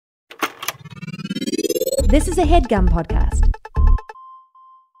This is a HeadGum podcast.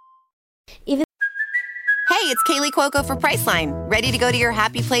 Hey, it's Kaylee Cuoco for Priceline. Ready to go to your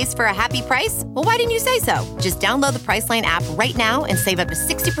happy place for a happy price? Well, why didn't you say so? Just download the Priceline app right now and save up to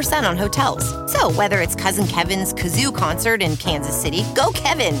 60% on hotels. So whether it's Cousin Kevin's Kazoo Concert in Kansas City, go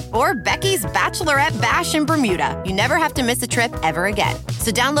Kevin, or Becky's Bachelorette Bash in Bermuda, you never have to miss a trip ever again.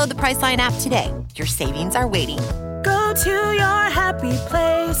 So download the Priceline app today. Your savings are waiting. Go to your happy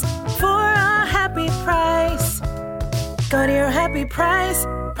place for a happy price. Go to your happy price,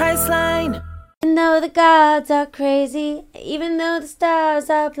 Priceline. Even though the gods are crazy, even though the stars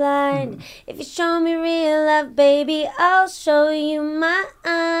are blind, if you show me real love, baby, I'll show you mine.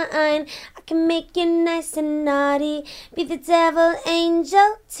 I can make you nice and naughty, be the devil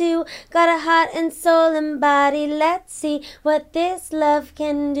angel too. Got a heart and soul and body, let's see what this love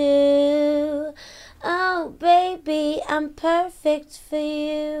can do. Oh, baby, I'm perfect for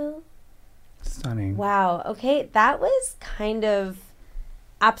you. Stunning. Wow, okay, that was kind of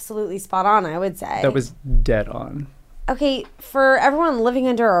absolutely spot on, I would say. That was dead on. Okay, for everyone living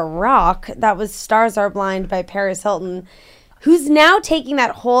under a rock, that was Stars Are Blind by Paris Hilton, who's now taking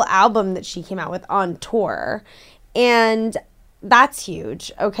that whole album that she came out with on tour. And that's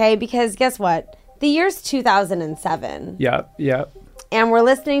huge, okay? Because guess what? The year's 2007. Yep. And we're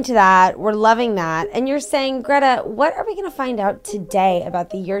listening to that. We're loving that. And you're saying, Greta, what are we going to find out today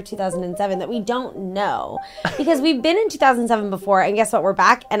about the year 2007 that we don't know? Because we've been in 2007 before, and guess what? We're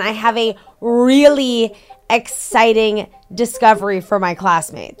back. And I have a really exciting discovery for my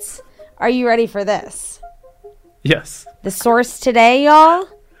classmates. Are you ready for this? Yes. The source today, y'all?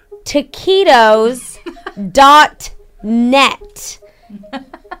 Taquitos.net.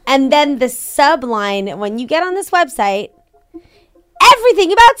 And then the subline, when you get on this website,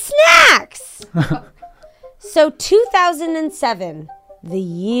 everything about snacks. So 2007, the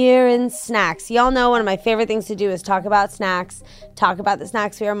year in snacks. Y'all know one of my favorite things to do is talk about snacks, talk about the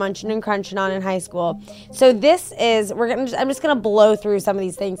snacks we were munching and crunching on in high school. So this is, I'm just going to blow through some of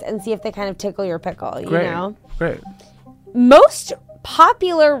these things and see if they kind of tickle your pickle, you know? Great. Most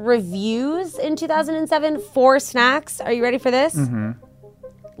popular reviews in 2007 for snacks. Are you ready for this? Mm-hmm.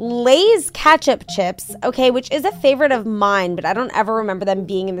 Lay's ketchup chips, okay, which is a favorite of mine, but I don't ever remember them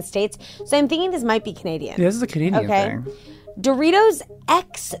being in the States. So I'm thinking this might be Canadian. Yeah, this is a Canadian thing. Doritos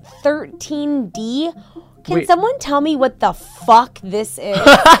X13D. Can someone tell me what the fuck this is?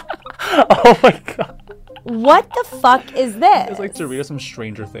 Oh my God. What the fuck is this? It's like Doritos from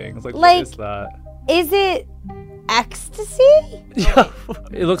Stranger Things. Like, what is that? Is it ecstasy? Yeah.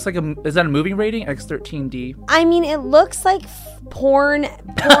 It looks like is that a movie rating? X13D? I mean, it looks like porn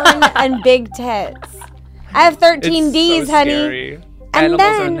and big tits. I have 13 Ds, so honey. Scary. And Animals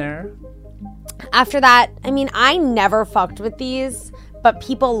then, are in there. After that, I mean, I never fucked with these, but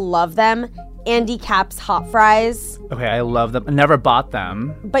people love them. Andy Capp's hot fries. Okay, I love them. I never bought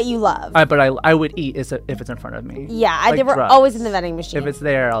them. But you love. But I would eat if it's in front of me. Yeah, they were drugs. always in the vending machine. If it's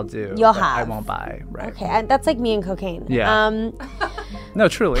there, I'll do. You'll have. I won't buy. Right. Okay, that's like me and cocaine. Yeah. No,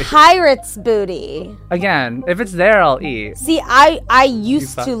 truly. Pirate's Booty. Again, if it's there, I'll eat. See, I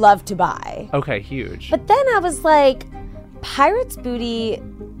used to love to buy. Okay, huge. But then I was like, Pirate's Booty,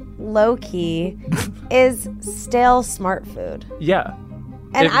 low-key, is stale smart food. Yeah.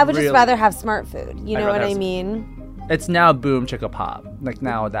 And I would just rather have smart food. You know what I mean? It's now Boom Chicka Pop. Like,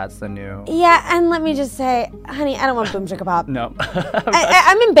 now that's the new. Yeah, and let me just say, honey, I don't want Boom Chicka Pop. No.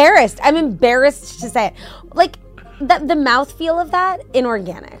 I'm embarrassed. I'm embarrassed to say it. Like, the mouthfeel of that,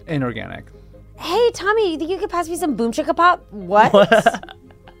 inorganic. Hey, Tommy, you think you could pass me some Boom Chicka Pop? What?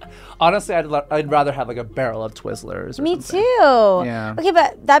 Honestly, I'd rather have like a barrel of Twizzlers or Me something. too. Yeah. Okay,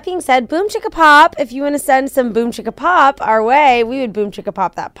 but that being said, Boom Chicka Pop, if you want to send some Boom Chicka Pop our way, we would Boom Chicka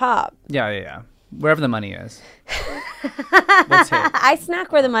Pop that pop. Yeah. Wherever the money is. Let's hit. I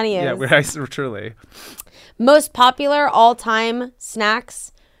snack where the money is. Yeah, truly. Most popular all-time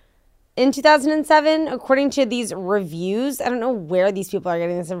snacks in 2007, according to these reviews. I don't know where these people are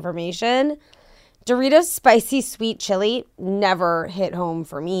getting this information. Doritos Spicy Sweet Chili never hit home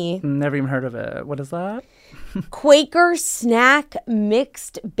for me. Never even heard of it. What is that? Quaker Snack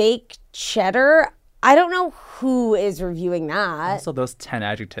Mixed Baked Cheddar. I don't know who is reviewing that. Also, those 10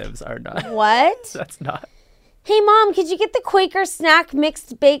 adjectives are not. What? That's not. Hey, Mom, could you get the Quaker Snack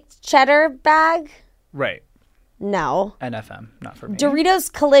Mixed Baked Cheddar bag? Right. No. NFM, not for me.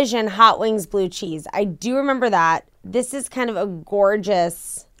 Doritos Collision Hot Wings Blue Cheese. I do remember that. This is kind of a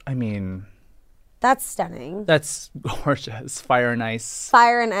gorgeous... I mean... That's stunning. That's gorgeous. Fire and ice.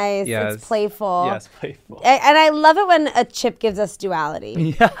 Fire and ice. Yes. It's playful. Yes, playful. And I love it when a chip gives us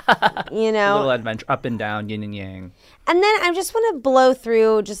duality. Yeah. You A know? little adventure, up and down, yin and yang. And then I just want to blow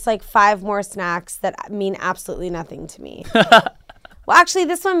through just like 5 more snacks that mean absolutely nothing to me. Well, actually,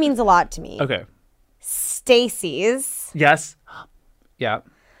 this one means a lot to me. Okay. Stacy's. Yes. Yeah.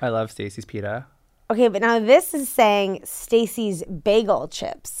 I love Stacy's pita. Okay, but now this is saying Stacy's bagel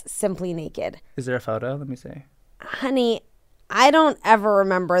chips, Simply Naked. Is there a photo? Let me see. Honey, I don't ever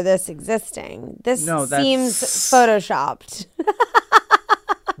remember this existing. This No, that's- seems photoshopped.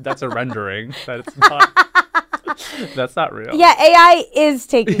 That's a rendering. That's not. That's not real. Yeah, AI is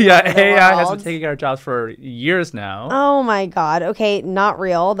taking Yeah, over the AI has world. been taking our jobs for years now. Oh my God. Okay, not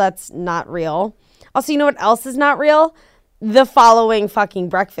real. That's not real. Also, you know what else is not real? The following fucking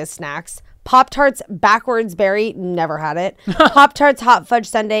breakfast snacks. Pop-Tarts backwards berry, never had it. Pop-Tarts hot fudge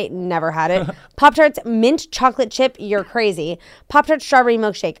sundae, never had it. Pop-Tarts mint chocolate chip, you're crazy. Pop-Tarts strawberry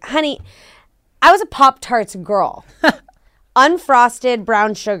milkshake. Honey, I was a Pop-Tarts girl. Unfrosted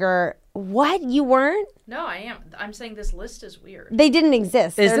brown sugar. What? You weren't? No, I am. I'm saying this list is weird. They didn't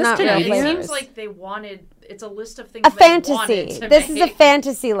exist. Is They're this not Yeah, real it Canadian? flavors. seems like they wanted. It's a list of things. A they wanted fantasy. to This is a make.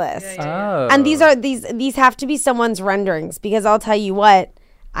 fantasy list. Oh. And these have to be someone's renderings because I'll tell you what,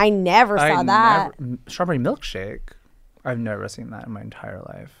 I never saw that. Strawberry milkshake. I've never seen that in my entire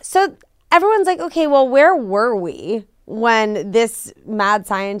life. So everyone's like, okay, well, where were we when this mad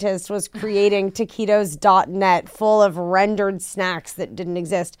scientist was creating taquitos.net full of rendered snacks that didn't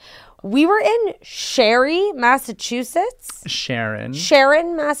exist? We were in Sherry, Massachusetts. Sharon.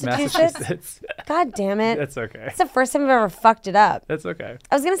 Sharon, Massachusetts. Massachusetts. God damn it. That's okay. It's the first time I've ever fucked it up. That's okay.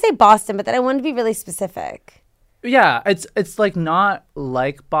 I was going to say Boston, but then I wanted to be really specific. Yeah, it's like not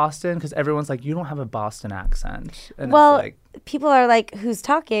like Boston because everyone's like, you don't have a Boston accent. And Well, it's like, people are like, who's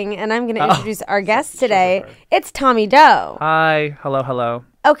talking? And I'm going to introduce our guest today. sure. It's Tommy Doe. hi, hello.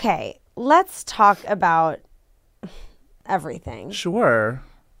 Okay, let's talk about everything. Sure.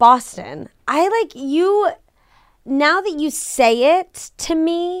 Boston. I like you. Now that you say it to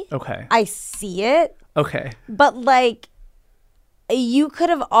me, Okay. I see it. Okay. But like, you could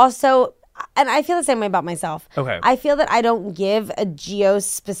have also, and I feel the same way about myself. Okay. I feel that I don't give a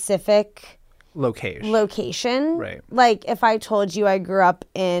geo-specific Location. location. Right. Like if I told you I grew up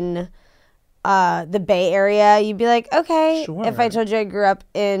in the Bay Area, you'd be like, okay. Sure. If I told you I grew up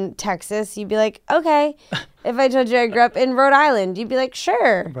in Texas, you'd be like, okay. If I told you I grew up in Rhode Island, you'd be like,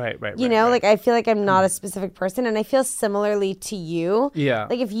 sure. Right. You know, right. like I feel like I'm not a specific person, and I feel similarly to you. Yeah.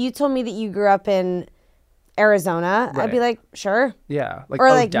 Like if you told me that you grew up in Arizona, I'd be Right. like, sure. Yeah. Like Or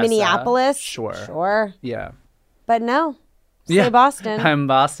like Odessa. Minneapolis. Sure. Sure. Yeah. But no. Say Yeah. Boston. I'm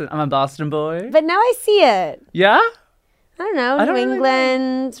Boston. I'm a Boston boy. But now I see it. Yeah. I don't know. I don't New really know.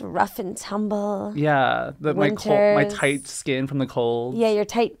 England, rough and tumble. Yeah. My Winters. tight skin from the cold. Yeah, your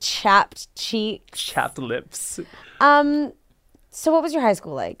tight chapped cheeks. Chapped lips. So what was your high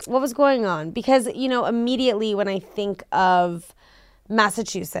school like? What was going on? Because, you know, immediately when I think of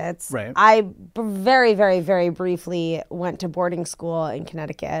Massachusetts, Right. I very, very, very briefly went to boarding school in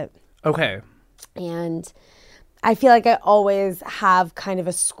Connecticut. Okay. And I feel like I always have kind of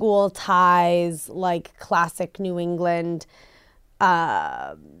a school ties, like classic New England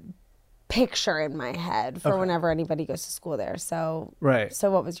picture in my head for whenever anybody goes to school there. So, Right.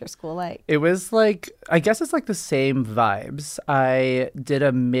 so what was your school like? It was like, I guess it's like the same vibes. I did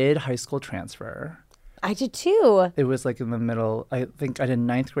a mid-high school transfer. I did too. It was like in the middle. I think I did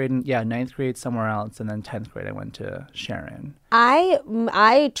ninth grade somewhere else, and then 10th grade I went to Sharon.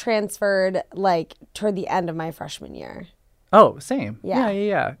 I transferred like toward the end of my freshman year. Oh, same. Yeah.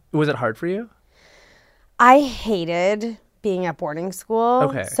 Yeah. Was it hard for you? I hated being at boarding school.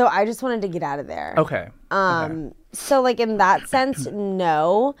 Okay. So I just wanted to get out of there. Okay. So like in that sense,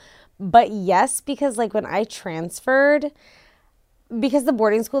 no. But yes, because like when I transferred, because the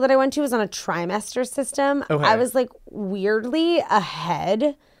boarding school that I went to was on a trimester system, Okay. I was like weirdly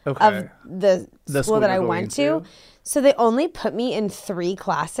ahead Okay. of the The school that I you're went going to. So they only put me in 3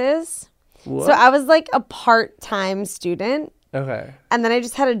 classes. So I was like a part-time student. Okay. And then I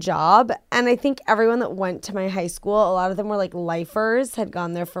just had a job. And I think everyone that went to my high school, a lot of them were like lifers, had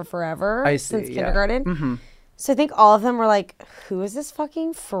gone there for forever I see, since yeah. kindergarten. So I think all of them were like, who is this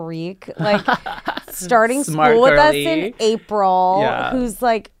fucking freak? Like starting Smart school with us girly. in April, Yeah. who's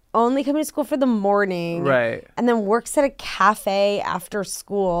like only coming to school for the morning. Right. And then works at a cafe after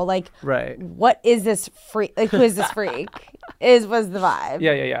school. Like, Right. what is this freak? Like, who is this freak? Was the vibe.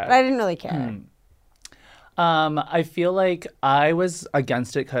 Yeah. But I didn't really care. I feel like I was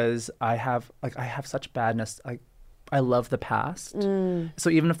against it because I have such badness. Like, love the past. So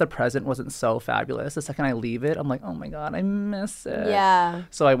even if the present wasn't so fabulous, the second I leave it, I'm like, oh my God, I miss it. Yeah.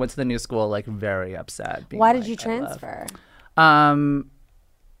 So I went to the new school like very upset. being Why did like, you I love- transfer?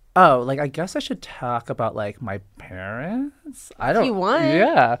 Oh, like I guess I should talk about like my parents. I don't. you want.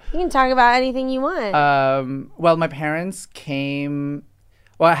 Yeah. You can talk about anything you want. Well, my parents came.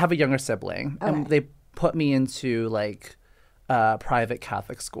 Well, I have a younger sibling, and they put me into like private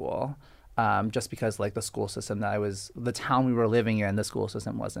Catholic school, just because like the school system the town we were living in, the school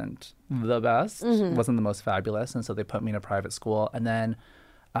system wasn't the best, wasn't the most fabulous, and so they put me in a private school, and then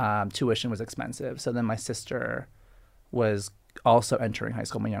tuition was expensive. So then my sister was also entering high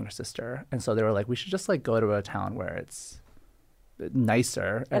school, my younger sister, and so they were like, we should just like go to a town where it's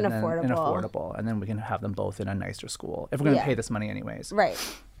nicer And and affordable. affordable, and then we can have them both in a nicer school if we're going to Yeah. pay this money anyways. right.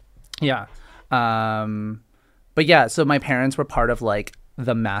 Yeah. But yeah, so my parents were part of like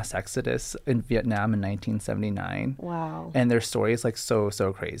the mass exodus in Vietnam in 1979. Wow. And their story is like so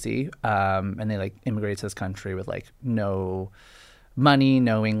crazy. And they like immigrated to this country with like no money,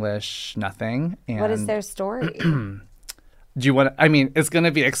 no English, nothing. And What is their story? do you want I mean, it's going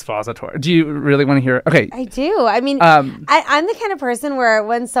to be expository. Do you really want to hear? Okay. I do. I mean, I'm the kind of person where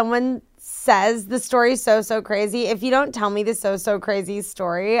when someone says the story's so crazy, if you don't tell me the so crazy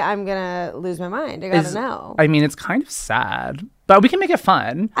story, I'm gonna lose my mind. I gotta know. I mean, it's kind of sad, but we can make it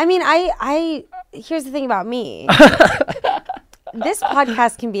fun. I mean, I here's the thing about me. This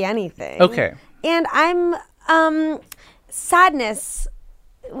podcast can be anything. Okay. And I'm sadness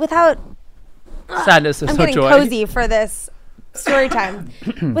without Sadness is I'm so getting joy. cozy for this story time.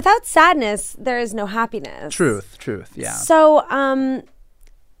 Without sadness, there is no happiness. Truth, yeah. So,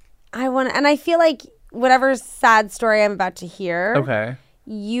 I want to, and I feel like whatever sad story I'm about to hear, Okay.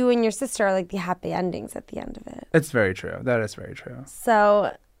 you and your sister are like the happy endings at the end of it. It's very true. That is very true.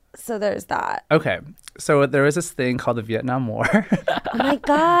 So there's that. Okay. So there was this thing called the Vietnam War. Oh my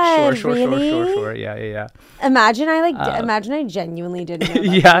God. Really? Sure. Yeah. Imagine I genuinely didn't know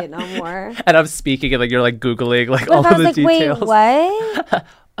about Yeah. the Vietnam War. And I'm speaking and like you're like Googling like What all if I of was the like, details. wait, what?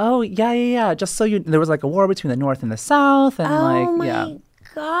 Oh, yeah. Just so there was like a war between the North and the South and Oh like, my yeah.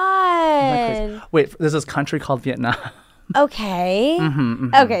 God. Wait, there's this country called Vietnam. Okay.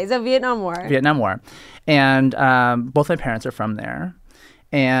 Okay, so Vietnam War. Vietnam War. And both my parents are from there.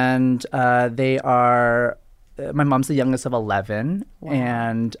 And they are, my mom's the youngest of 11. Wow.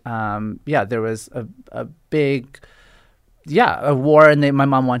 And there was a big, a war. And my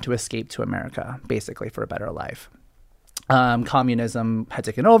mom wanted to escape to America, basically, for a better life. Communism had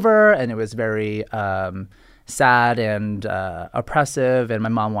taken over, and it was very sad and oppressive. And my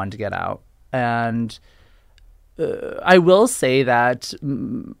mom wanted to get out. And I will say that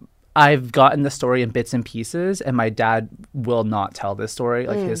I've gotten the story in bits and pieces, and my dad will not tell this story,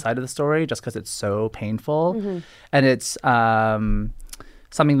 like his side of the story, just because it's so painful. And it's something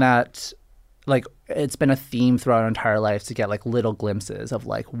that, like, it's been a theme throughout our entire life to get, like, little glimpses of,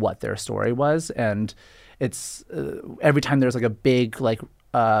 like, what their story was. And it's every time there's, like, a big, like,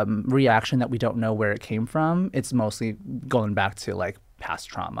 reaction that we don't know where it came from, it's mostly going back to, like, past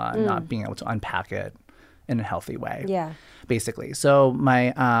trauma and not being able to unpack it in a healthy way. Yeah. Basically. So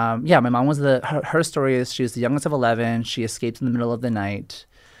my mom was her story is she was the youngest of 11. She escaped in the middle of the night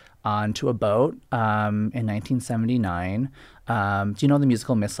onto a boat in 1979. Do you know the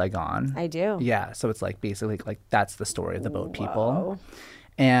musical Miss Saigon? I do. Yeah. So it's like basically like that's the story of the boat people.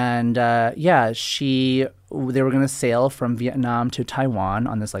 And they were going to sail from Vietnam to Taiwan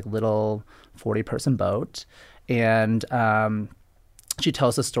on this like little 40-person boat. And she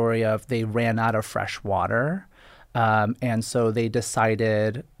tells the story of they ran out of fresh water. And so they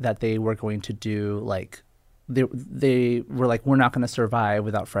decided that they were going to do like, they were like, we're not going to survive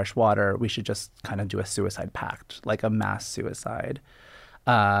without fresh water. We should just kind of do a suicide pact, like a mass suicide.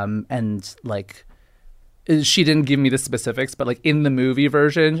 And like, she didn't give me the specifics, but like in the movie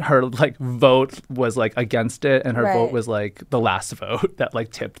version, her like vote was like against it, and her vote was like the last vote that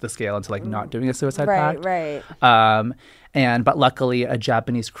like tipped the scale into like not doing a suicide pact. Right. But luckily a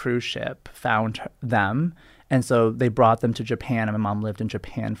Japanese cruise ship found them, and so they brought them to Japan, and my mom lived in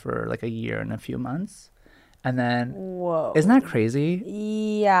Japan for like a year and a few months. And then isn't that crazy?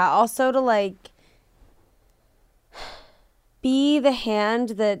 Yeah. Also to like be the hand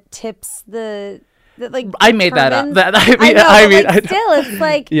that tips the that like I made that up. Still, it's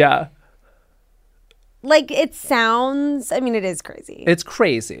like yeah. Like it sounds. I mean, it is crazy. It's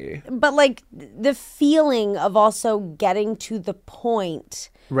crazy. But like the feeling of also getting to the point,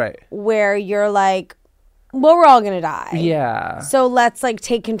 right, where you're like, well, we're all gonna die. Yeah. So let's like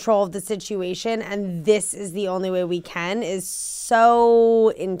take control of the situation, and this is the only way we can. Is so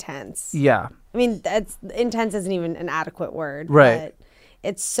intense. Yeah. I mean, that's intense isn't even an adequate word. Right. But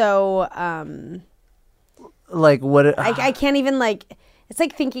it's so Like what? I can't even like. It's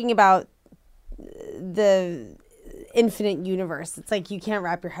like thinking about the infinite universe. It's like you can't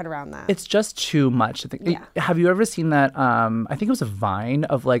wrap your head around that. It's just too much. I think. Yeah. Have you ever seen that? I think it was a Vine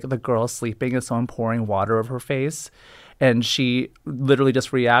of like the girl sleeping and someone pouring water over her face, and she literally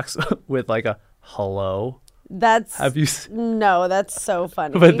just reacts with like a hello. That's Have you? no. That's so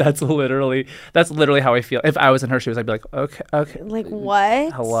funny. But that's literally how I feel. If I was in her shoes, I'd be like, okay, like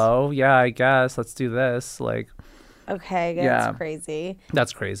what? hello, yeah, I guess let's do this. Like, Okay, that's Yeah. crazy.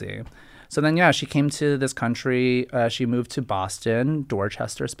 that's crazy. So then, yeah, she came to this country. She moved to Boston,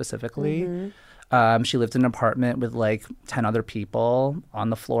 Dorchester specifically. She lived in an apartment with like 10 other people on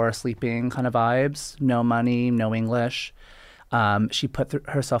the floor sleeping kind of vibes. No money, no English. She put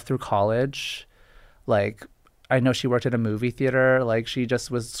herself through college. Like, I know she worked at a movie theater. Like, she just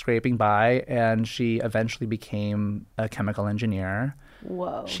was scraping by, and she eventually became a chemical engineer.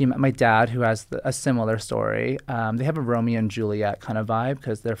 Whoa. She met my dad, who has a similar story. They have a Romeo and Juliet kind of vibe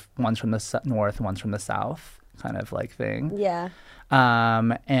because they're one's from the north, one's from the south, kind of like thing. Yeah.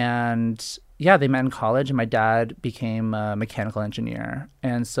 And yeah, they met in college, and my dad became a mechanical engineer.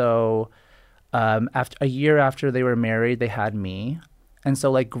 And so, after a year after they were married, they had me. And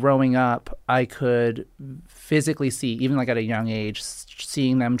so, like, growing up, I could physically see, even like at a young age,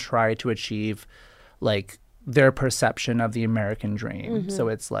 seeing them try to achieve, like, their perception of the American dream. So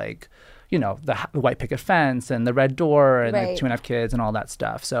it's like, you know, the white picket fence and the red door and like Right. 2.5 kids and all that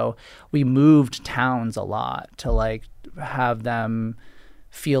stuff. So we moved towns a lot to like have them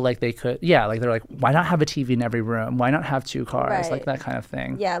feel like they could, yeah, like they're like, why not have a TV in every room? Why not have 2 cars? Right. Like that kind of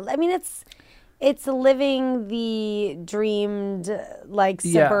thing. Yeah, I mean it's living the dreamed like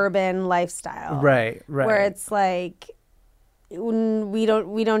Yeah. suburban lifestyle. Right. Where it's like we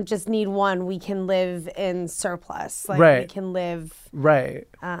don't just need one, we can live in surplus. Like we Right. can live Right.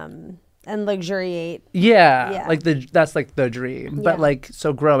 and luxuriate. Yeah, Yeah. like that's like the dream. But Yeah. like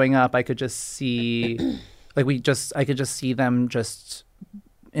so growing up, I could just see, like I could just see them just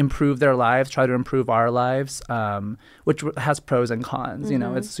improve their lives, try to improve our lives, which has pros and cons. You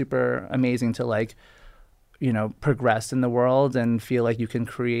know, it's super amazing to like, you know, progress in the world and feel like you can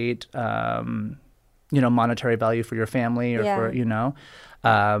create, you know, monetary value for your family or Yeah. for, you know.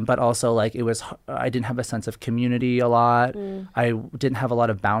 But also like I didn't have a sense of community a lot. I didn't have a lot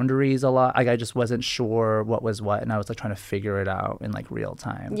of boundaries a lot. Like I just wasn't sure what was what, and I was like trying to figure it out in like real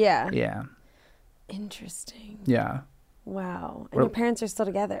time. Yeah. Yeah. Interesting. Yeah. Wow. And your parents are still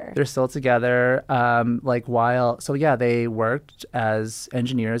together. They're still together. So yeah, they worked as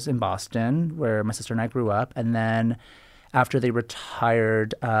engineers in Boston, where my sister and I grew up. And then after they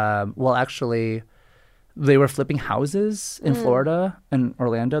retired, actually, they were flipping houses in Florida and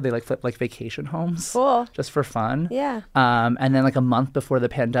Orlando. They like flipped like vacation homes, Cool. just for fun. Yeah. And then like a month before the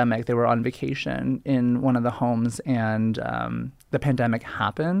pandemic, they were on vacation in one of the homes, and the pandemic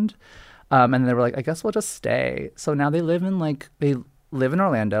happened. And they were like, I guess we'll just stay. So now they live in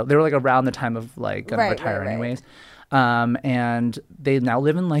Orlando. They were like around the time of like gonna Right, retire right, right. anyways. And they now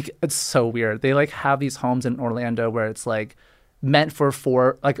live in like, it's so weird. They like have these homes in Orlando where it's like meant for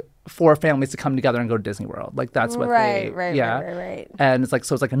four families to come together and go to Disney World. Like that's what Right. right. And it's like,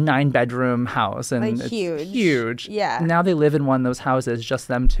 so it's like a 9-bedroom house, and Like, it's huge. huge. Yeah. Now they live in one of those houses, just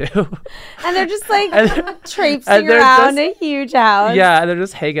them two. And they're just like and traipsing they're around just- a huge house. Yeah, and they're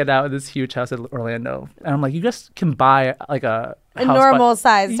just hanging out in this huge house in Orlando. And I'm like, you just can buy like a house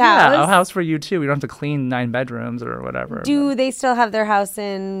normal-sized Yeah, a house. house for you too. You don't have to clean 9 bedrooms or whatever. Do they still have their house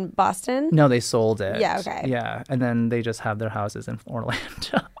in Boston? No, they sold it. Yeah, okay. Yeah, and then they just have their houses in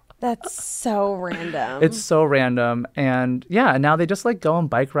Orlando. That's so random. It's so random. And yeah, now they just like go on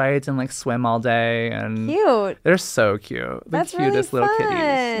bike rides and like swim all day, and cute. they're so cute. The That's really cutest little kitties.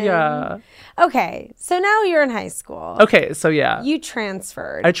 fun. Yeah. Okay, so now you're in high school. Okay, so yeah. You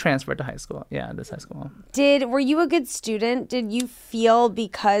transferred. I transferred to high school. Yeah, this high school. Were you a good student? Did you feel,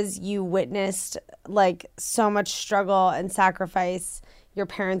 because you witnessed like so much struggle and sacrifice your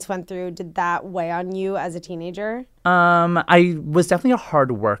parents went through, did that weigh on you as a teenager? I was definitely a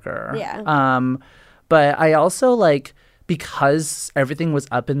hard worker. Yeah. But I also like, because everything was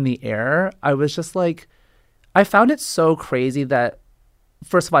up in the air, I was just like, I found it so crazy that,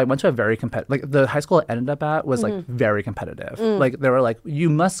 first of all, I went to a very competitive, like the high school I ended up at was like very competitive. Like they were like, you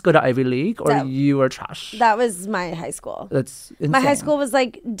must go to Ivy League or you are trash. That was my high school. That's insane. My high school was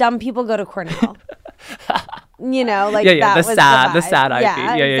like, dumb people go to Cornell. You know, like yeah, that the was sad, the the sad vibe.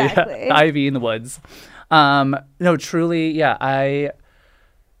 Ivy. Yeah, exactly. The Ivy in the woods. No, truly, yeah, I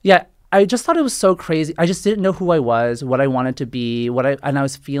just thought it was so crazy. I just didn't know who I was, what I wanted to be, and I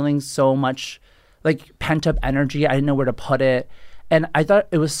was feeling so much like pent up energy. I didn't know where to put it. And I thought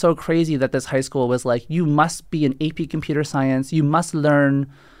it was so crazy that this high school was like, you must be an AP computer science. You must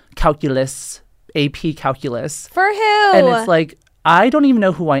learn calculus, AP calculus. For who? And it's like, I don't even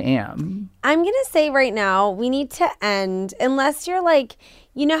know who I am. I'm going to say right now, we need to end, unless you're like,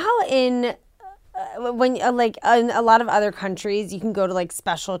 you know how in like in a lot of other countries, you can go to like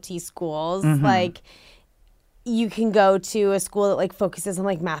specialty schools, like you can go to a school that like focuses on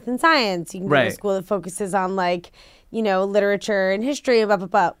like math and science. You can go to a school that focuses on like, you know, literature and history and blah, blah,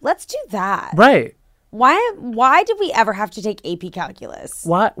 blah. Let's do that. Right. Why did we ever have to take AP calculus?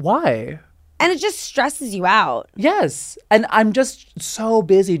 Why? And it just stresses you out. Yes. And I'm just so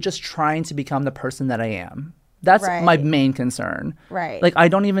busy just trying to become the person that I am. That's my main concern. Right. Like, I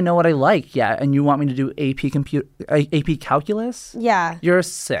don't even know what I like yet, and you want me to do AP calculus? Yeah. You're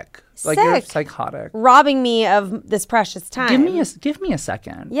sick. Like, you're psychotic. Robbing me of this precious time. Give me a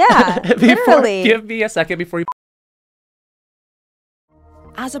second. Yeah, literally. Give me a second before you...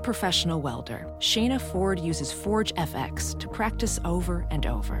 As a professional welder, Shayna Ford uses Forge FX to practice over and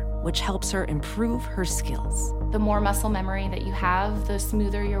over, which helps her improve her skills. The more muscle memory that you have, the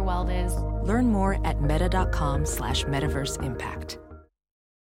smoother your weld is. Learn more at meta.com/metaverse impact.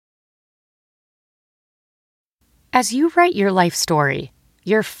 As you write your life story,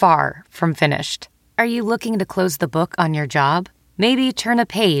 you're far from finished. Are you looking to close the book on your job? Maybe turn a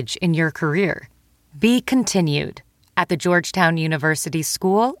page in your career? Be continued at the Georgetown University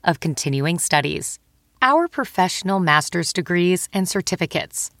School of Continuing Studies. Our professional master's degrees and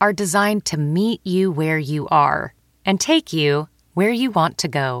certificates are designed to meet you where you are and take you where you want to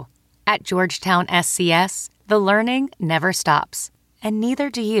go. At Georgetown SCS, the learning never stops, and neither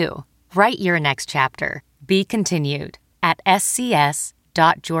do you. Write your next chapter. Be continued at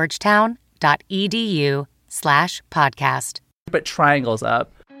scs.georgetown.edu/podcast. But triangles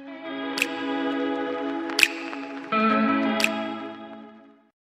up.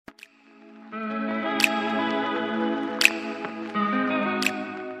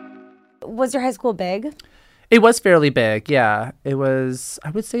 Was your high school big? It was fairly big, yeah. It was,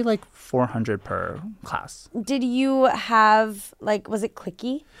 I would say, like 400 per class. Did you have, like, was it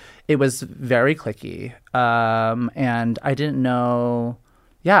cliquey? It was very cliquey. And I didn't know,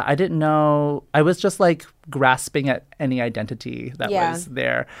 I was just, like, grasping at any identity that was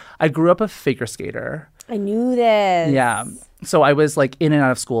there. I grew up a figure skater. I knew this. Yeah. So I was, like, in and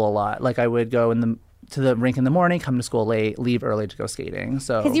out of school a lot. Like, I would go to the rink in the morning, come to school late, leave early to go skating.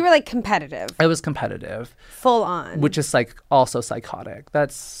 So because you were like competitive. I was competitive. Full on. Which is like also psychotic.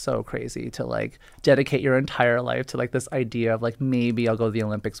 That's so crazy to like dedicate your entire life to like this idea of like maybe I'll go to the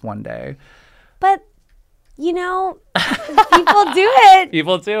Olympics one day. But you know, people do it.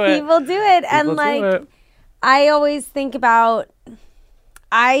 People do it. People do it. And like I always think about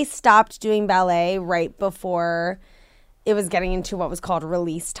I stopped doing ballet right before it was getting into what was called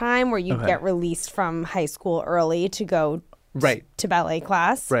release time, where you get released from high school early to go to ballet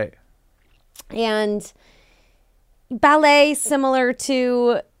class. Right. And ballet, similar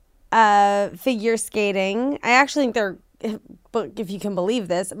to figure skating, I actually think but if you can believe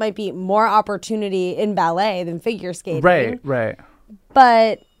this, it might be more opportunity in ballet than figure skating. Right.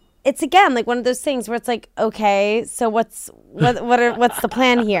 But it's again like one of those things where it's like, okay, so what's the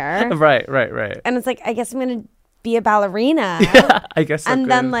plan here? Right. And it's like, I guess I'm gonna be a ballerina. Yeah, I guess so. And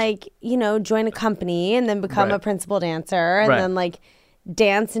then like, you know, join a company and then become a principal dancer and then like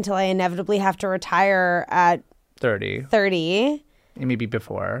dance until I inevitably have to retire at 30. Maybe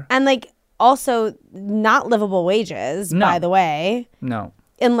before. And like also not livable wages, by the way. No.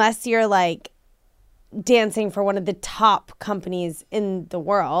 Unless you're like dancing for one of the top companies in the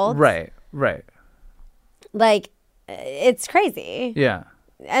world. Right. Like it's crazy. Yeah.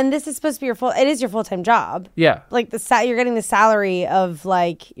 And this is supposed to be it is your full-time job. Yeah. Like you're getting the salary of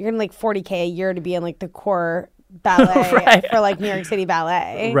like, you're getting like $40K a year to be in like the core ballet for like New York City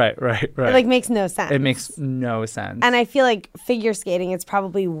Ballet. Right. It like makes no sense. It makes no sense. And I feel like figure skating, it's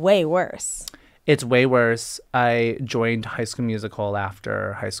probably way worse. It's way worse. I joined High School Musical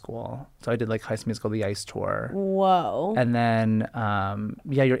after high school. So I did like High School Musical, the Ice Tour. Whoa. And then,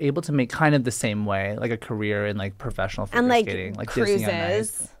 you're able to make kind of the same way, like a career in like professional figure skating. Like cruises. Disney on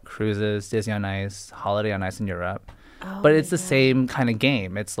Ice. Cruises, Disney on Ice, Holiday on Ice in Europe. But it's the same kind of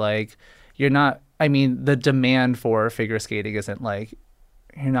game. It's like, the demand for figure skating isn't like,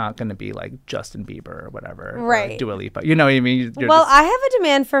 you're not going to be like Justin Bieber or whatever. Right. Or like Dua Lipa. You know what I mean? I have a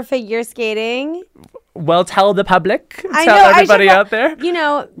demand for figure skating. Well, tell the public. I tell know, everybody out there. You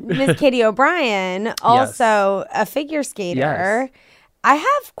know, Miss Katie O'Brien, also a figure skater. Yes. I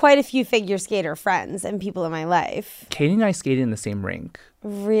have quite a few figure skater friends and people in my life. Katie and I skated in the same rink.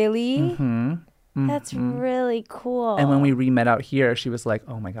 Really? Mm-hmm. That's really cool. And when we re-met out here, she was like,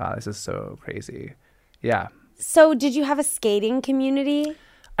 oh my God, this is so crazy. Yeah. So did you have a skating community?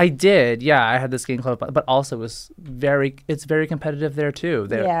 I did. Yeah, I had the skating club, but also it's very competitive there too.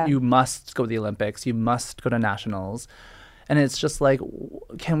 You must go to the Olympics. You must go to nationals. And it's just like,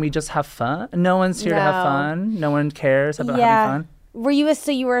 can we just have fun? No one's here to have fun. No one cares about having fun.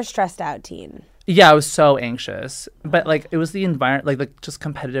 So you were a stressed out teen? Yeah, I was so anxious. But like it was the environment, like the just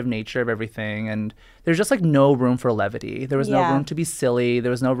competitive nature of everything. And there's just like no room for levity. There was no room to be silly.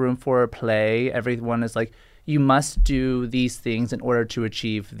 There was no room for play. Everyone is like, you must do these things in order to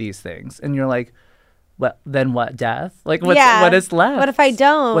achieve these things. And you're like, well, then what, death? Like what is left? What if I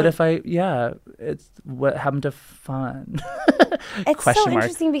don't? It's what happened to fun? It's so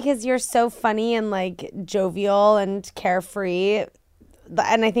interesting because you're so funny and like jovial and carefree.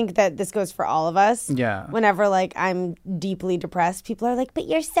 And I think that this goes for all of us. Yeah. Whenever like I'm deeply depressed, people are like, but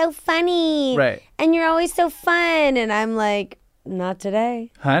you're so funny. Right. And you're always so fun. And I'm like, not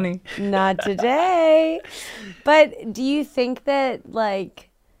today. Honey. Not today. But do you think that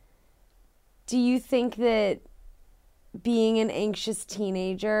being an anxious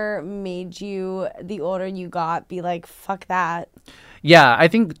teenager made you, the older you got, be like, fuck that? Yeah, I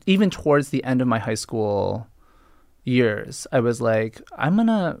think even towards the end of my high school years, I was like, I'm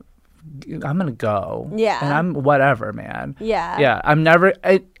gonna go. Yeah. And I'm whatever, man. Yeah.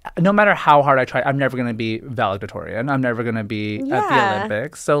 Yeah. No matter how hard I try, I'm never gonna be valedictorian. I'm never gonna be at the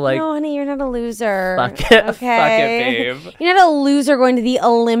Olympics. So like, no, honey, you're not a loser. Fuck it, okay? fuck it, babe. You're not a loser going to the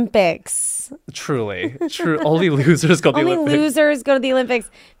Olympics. Truly. Only losers go to the Olympics. Only losers go to the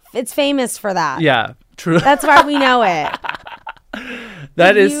Olympics. It's famous for that. Yeah. True. That's why we know it.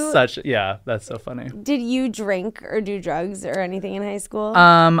 That's so funny. Did you drink or do drugs or anything in high school?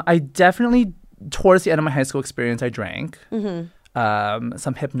 I definitely, towards the end of my high school experience, I drank.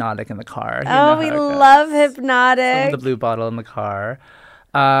 Some Hypnotic in the car. We love Hypnotic. Some of the blue bottle in the car.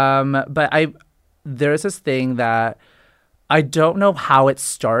 But there's this thing that I don't know how it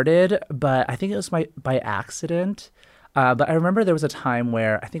started, but I think it was by accident. But I remember there was a time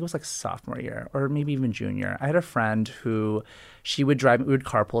where I think it was like sophomore year or maybe even junior. I had a friend who we would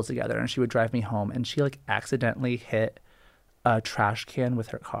carpool together and she would drive me home and she like accidentally hit a trash can with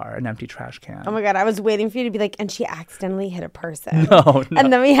her car, an empty trash can. Oh my God, I was waiting for you to be like, and she accidentally hit a person. No.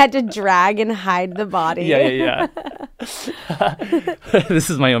 And then we had to drag and hide the body. Yeah. This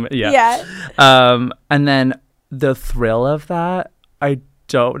is my own, Yeah. And then the thrill of that, I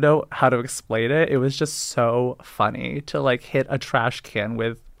don't know how to explain it. It was just so funny to like hit a trash can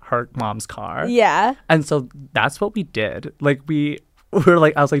with her mom's car. Yeah. And so that's what we did. Like we were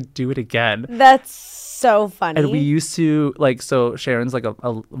like, I was like, do it again. That's so funny. And we used to like, so Sharon's like a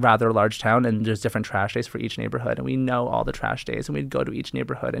rather large town and there's different trash days for each neighborhood. And we know all the trash days and we'd go to each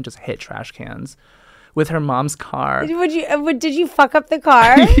neighborhood and just hit trash cans with her mom's car. Did you fuck up the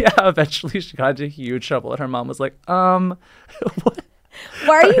car? Yeah, eventually she got into huge trouble and her mom was like, what?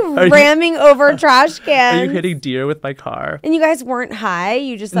 Why are you ramming over trash cans? Are you hitting deer with my car? And you guys weren't high?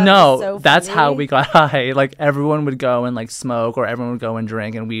 You just thought it was so funny? That's how we got high. Like everyone would go and like smoke or everyone would go and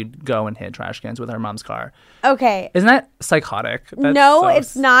drink and we'd go and hit trash cans with our mom's car. Okay. Isn't that psychotic?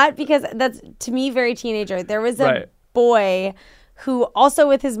 It's not, because that's, to me, very teenager. There was a boy who also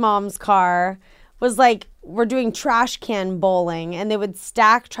with his mom's car was like, we're doing trash can bowling, and they would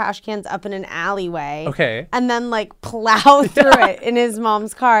stack trash cans up in an alleyway. Okay. And then like plow through it in his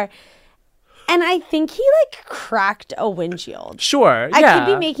mom's car. And I think he like cracked a windshield. Sure. I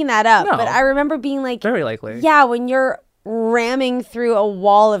could be making that up, but I remember being like, very likely. Yeah, when you're ramming through a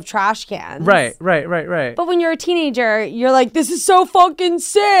wall of trash cans. Right. But when you're a teenager, you're like, this is so fucking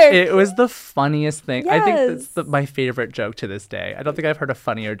sick. It was the funniest thing. Yes. I think that's my favorite joke to this day. I don't think I've heard a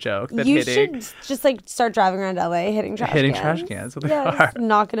funnier joke than hitting. You should just like start driving around LA hitting trash cans with a car. Just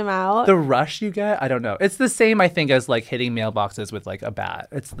knocking them out. The rush you get, I don't know. It's the same, I think, as like hitting mailboxes with like a bat.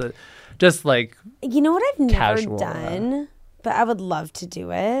 It's just like, you know what I've never casual, done, but I would love to do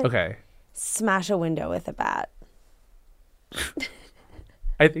it. Okay. Smash a window with a bat.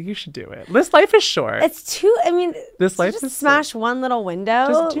 I think you should do it. This life is short. It's too, this life just is smash one little window.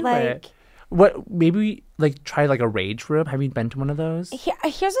 Just do like, it. What, maybe we like try like a rage room? Have you been to one of those?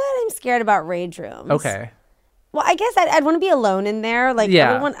 Here's what I'm scared about rage rooms. Okay. Well, I guess I'd want to be alone in there. Like,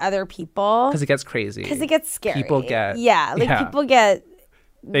 I don't want other people. Because it gets crazy. Because it gets scary. People get... People get...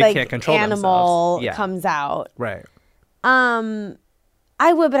 They like, can't control animal themselves. comes out. Right.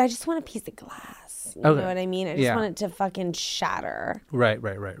 I would, but I just want a piece of glass. You know what I mean? I just want it to fucking shatter. Right.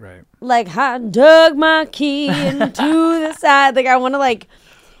 Like, I dug my key into the side. Like, I want to, like...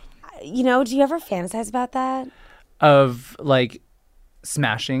 do you ever fantasize about that? Of, like...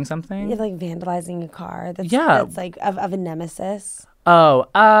 Smashing something? You're like vandalizing a car. Yeah. That's like of a nemesis. Oh,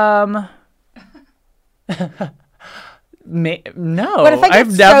 no. What if I get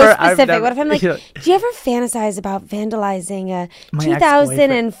I've never, specific? What if I'm like, Yeah. do you ever fantasize about vandalizing a My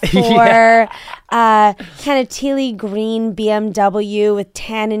 2004 Yeah. kind of tealy green BMW with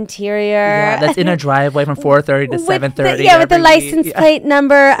tan interior? Yeah, that's in a driveway from 4:30 to 7:30. Yeah, with the every license week. plate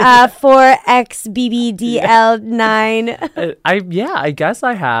number 4XBBDL9. I guess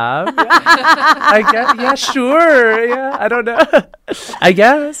I have. Yeah. I guess, yeah, sure. Yeah, I don't know. I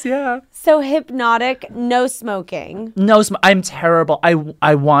guess, yeah. So hypnotic, no smoking. No, I'm terrible. I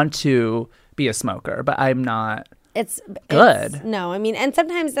want to be a smoker, but I'm not. It's Good. No, I mean, and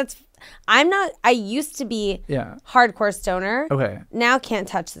sometimes I'm not. I used to be Yeah. hardcore stoner. Okay. Now can't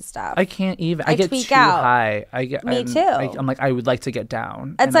touch the stuff. I can't even. I I get tweak too out. high. Me too. I'm like, I would like to get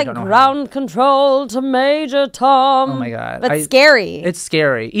down. It's and I like don't know how. ground control to Major Tom. Oh my God. But scary. It's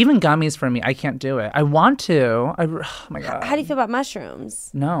scary. Even gummies for me, I can't do it. I want to. Oh my God. How do you feel about mushrooms?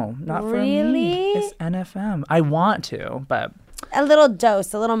 No, not for Really? me. It's NFM. I want to, but A little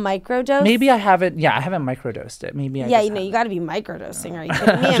dose, a little micro dose. maybe I haven't. Yeah, I haven't microdosed it. Maybe I. Yeah, just you know, you haven't. got to be microdosing. Are you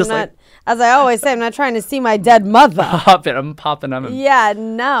kidding me? I'm Just not. like- As I always say, I'm not trying to see my dead mother. I'm popping them. Yeah,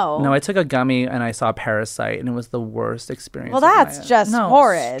 no. No, I took a gummy and I saw Parasite, and it was the worst experience. Well, of my- that's just no,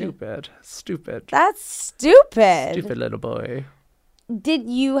 horrid. Stupid. That's stupid. Stupid little boy. Did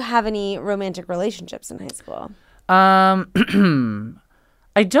you have any romantic relationships in high school?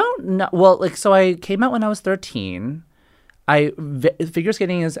 I don't know. Well, like, so I came out when I was 13. Figure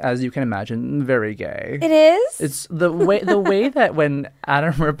skating is, as you can imagine, very gay. It is? It's the way that when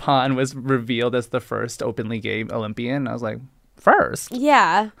Adam Rippon was revealed as the first openly gay Olympian, I was like, first,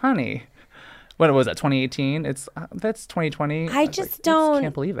 Yeah. honey. What was that? 2018? That's 2020. I was just like, don't-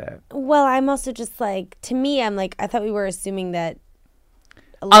 can't believe it. Well, I'm also just like, to me, I'm like, I thought we were assuming that.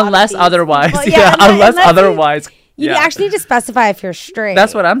 a lot of Unless these otherwise, people- yeah. Unless you- otherwise, You yeah. actually need to specify if you're straight.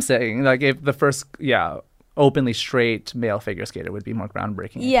 That's what I'm saying. Like, if the first, openly straight male figure skater would be more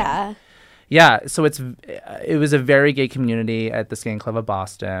groundbreaking. I think. Yeah. Yeah, so it was a very gay community at the Skating Club of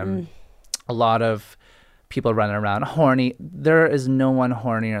Boston. A lot of people running around horny. There is no one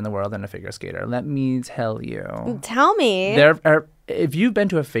hornier in the world than a figure skater. Let me tell you. Tell me. If you've been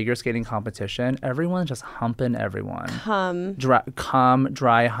to a figure skating competition, everyone's just humping everyone.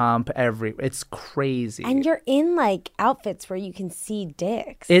 Dry hump. It's crazy. And you're in like outfits where you can see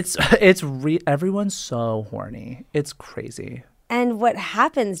dicks. Everyone's so horny. It's crazy. And what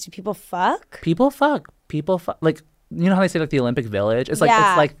happens? Do people fuck? People fuck. Like, you know how they say like the Olympic Village? It's like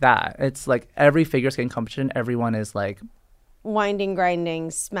Yeah. it's like that. It's like every figure skating competition, everyone is like, Winding,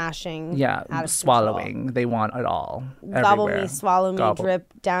 grinding, smashing. out of swallowing. They want it all. control. Gobble everywhere. me, swallow me, Gobble.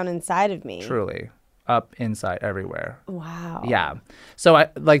 drip down inside of me. Truly. Up, inside, everywhere. Wow. Yeah. So I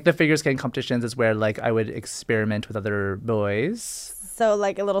like the figure skating competitions is where like I would experiment with other boys. So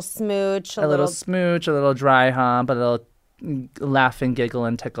like a little smooch, A little smooch, a little dry hump, a little laugh and giggle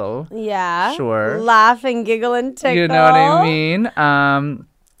and tickle. yeah, Sure. laugh and giggle and tickle. You know what I mean? And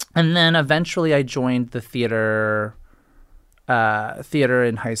then eventually I joined the theater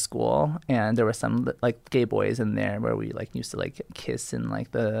in high school, and there were some like gay boys in there where we like used to like kiss in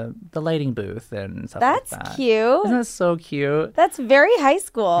like the lighting booth and stuff That's like that. cute. Isn't that so cute? That's very high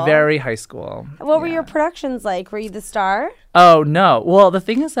school. Very high school. What were Yeah. your productions like? Were you the star? Oh no. Well, the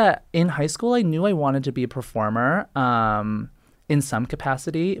thing is that in high school I knew I wanted to be a performer. In some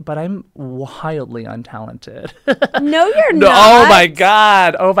capacity, but I'm wildly untalented. No, you're No, not. oh my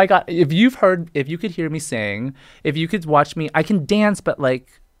god. If you could hear me sing, if you could watch me, I can dance, but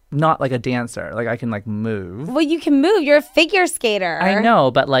like not like a dancer. Like I can like move. Well, you can move. You're a figure skater. I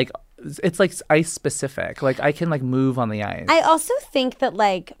know, but like it's like ice specific. Like I can like move on the ice. I also think that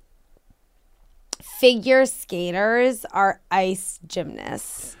like figure skaters are ice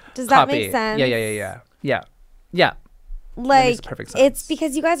gymnasts. Does that Copy. make sense? Yeah. Like makes perfect sense. it's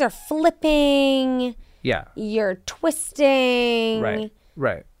because you guys are flipping, Yeah. you're twisting.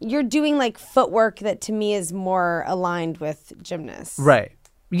 Right. You're doing like footwork that to me is more aligned with gymnasts. Right.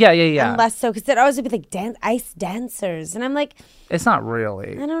 Yeah. And less so because it always would be like ice dancers. And I'm like, It's not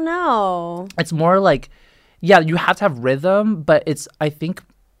really. I don't know. It's more like, yeah, you have to have rhythm, but I think,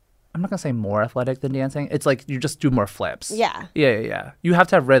 I'm not going to say more athletic than dancing. It's like you just do more flips. Yeah. Yeah. You have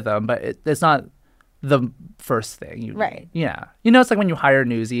to have rhythm, but it's not the first thing you Right. need. Yeah. You know, it's like when you hire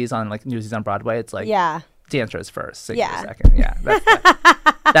Newsies on Broadway, it's like Yeah. dancers first, singers Yeah. second. Yeah.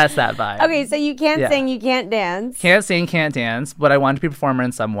 That's that vibe. Okay, so you can't Yeah. sing, you can't dance. Can't sing, can't dance, but I wanted to be a performer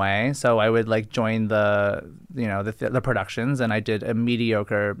in some way. So I would like join the productions, and I did a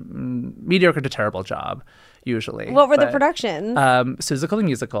mediocre to terrible job. usually. What were the But, productions? Seussical the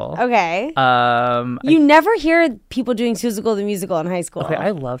Musical. Okay. I You never hear people doing Seussical the Musical in high school. Okay,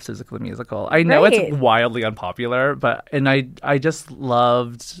 I love Seussical the Musical. I know Great. it's wildly unpopular, but I just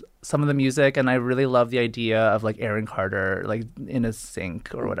loved some of the music, and I really love the idea of like Aaron Carter like in a sink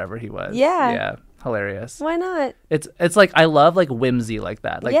or whatever he was. Yeah. Yeah. Hilarious. Why not? It's like I love like whimsy like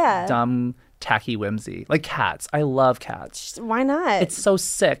that. Like Yeah. dumb, tacky whimsy. Like Cats. I love Cats. Why not? It's so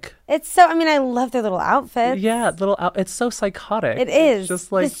sick. I love their little outfits. Yeah, it's so psychotic. It is. It's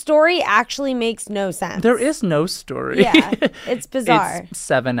just like the story actually makes no sense. there is no story. Yeah. It's bizarre. It's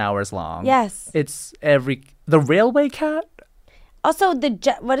 7 hours long. Yes. It's the Railway Cat, Also,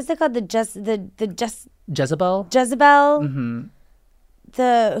 what is it called? The Jezebel, Jezebel. Mm-hmm.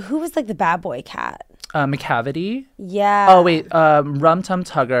 Who was like the bad boy cat? McCavity. Yeah. Oh wait, Rum Tum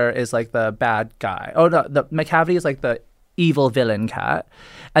Tugger is like the bad guy. Oh no, the McCavity is like the evil villain cat,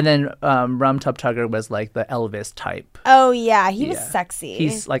 and then Rum Tum Tugger was like the Elvis type. Oh yeah, he was Yeah. sexy.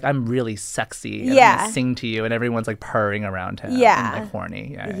 He's like, I'm really sexy. And I'm Yeah. gonna sing to you, and everyone's like purring around him. Yeah. And, like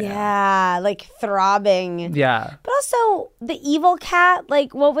horny. Yeah. yeah, like throbbing. Yeah. But also the evil cat.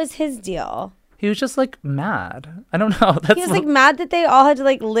 Like, what was his deal? He was just like mad. I don't know. That's He was like mad that they all had to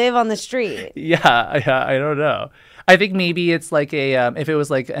like live on the street. Yeah, I don't know. I think maybe it's like if it was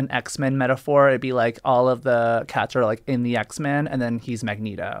like an X-Men metaphor, it'd be like all of the cats are like in the X-Men, and then he's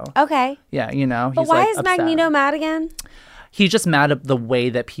Magneto. Okay. Yeah, you know. But he's, why like, is upset. Magneto mad again? He's just mad at the way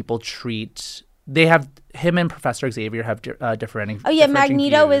that people treat. They have him and Professor Xavier have different. Oh yeah, differentiating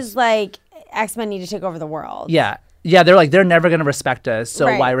Magneto views. is like X-Men need to take over the world. Yeah, they're like they're never gonna respect us, so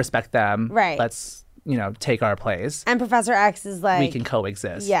Right. why respect them? Right. Let's take our place. And Professor X is like We can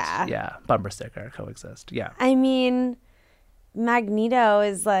coexist. Yeah. Yeah. Bumper sticker coexist. Yeah. I mean, Magneto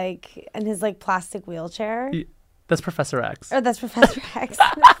is like in his like plastic wheelchair. That's Professor X. Oh, that's Professor X.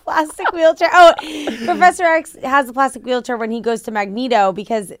 Plastic wheelchair. Oh, Professor X has a plastic wheelchair when he goes to Magneto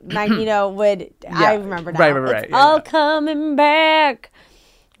because Magneto would. I remember now. Right. It's Yeah, all yeah. coming back.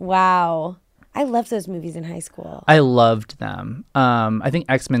 Wow, I loved those movies in high school. I loved them. I think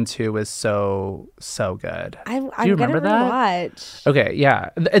X-Men 2 was so good. I'm Do you remember gonna that? rewatch. Okay, yeah.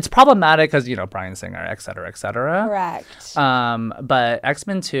 It's problematic because, Bryan Singer, et cetera, et cetera. Correct. But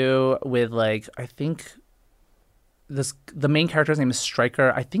X-Men 2 with like, I think the main character's name is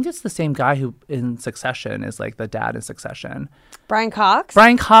Stryker. I think it's the same guy who in Succession is like the dad in Succession. Brian Cox.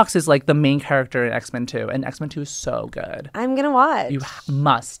 Brian Cox is like the main character in X-Men 2, and X-Men 2 is so good. I'm gonna watch. You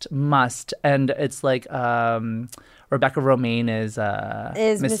must. And it's like Rebecca Romaine is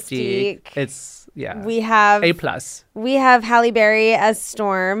Mystique. It's We have A+. We have Halle Berry as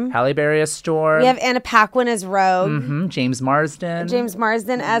Storm. Halle Berry as Storm. We have Anna Paquin as Rogue. James Marsden. James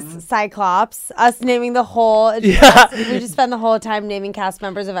Marsden as Cyclops. Us naming the whole. We just spend the whole time naming cast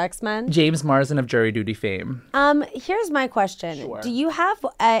members of X-Men. James Marsden of Jury Duty fame. Here's my question. Do you have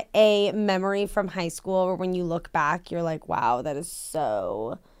a memory from high school where when you look back, you're like, wow, that is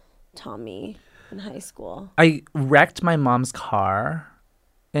so Tommy in high school? I wrecked my mom's car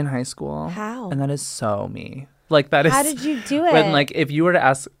in high school. How? And that is so me. Like that is. How did you do it? When like if you were to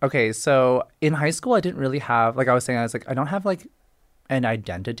ask, okay, so in high school I didn't really have I was like I don't have like an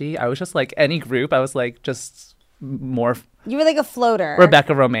identity. I was just like any group. I was like just more You were like a floater.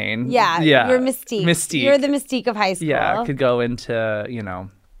 Rebecca Romaine. Yeah. You're Mystique. Mystique. You're the Mystique of high school. Yeah, could go into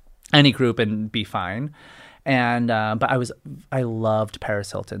any group and be fine. And but I loved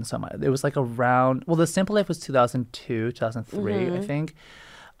Paris Hilton so much. It was like around The Simple Life was 2002, 2003, I think.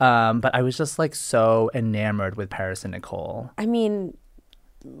 But I was just like so enamored with Paris and Nicole. I mean,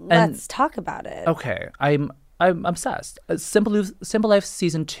 let's talk about it. Okay, I'm obsessed. Simple Life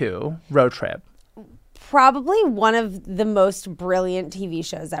season 2, Road Trip. Probably one of the most brilliant TV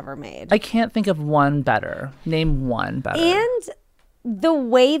shows ever made. I can't think of one better. Name one better. And the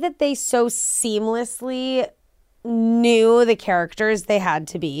way that they so seamlessly knew the characters they had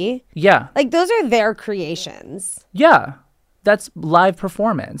to be. Yeah. Like those are their creations. Yeah. That's live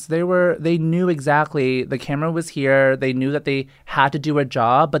performance. They knew exactly the camera was here. They knew that they had to do a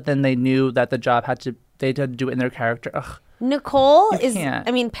job, but then they knew that the job they had to do it in their character. Ugh. Nicole You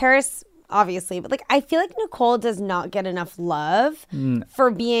can't. Paris obviously, but like I feel like Nicole does not get enough love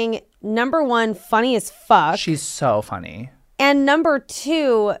for being number one, funny as fuck. She's so funny. And number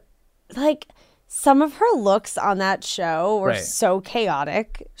two, like some of her looks on that show were Right. so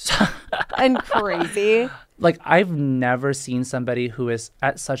chaotic and crazy. Like I've never seen somebody who is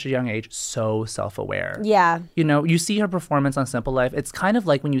at such a young age so self-aware. Yeah. You see her performance on Simple Life. It's kind of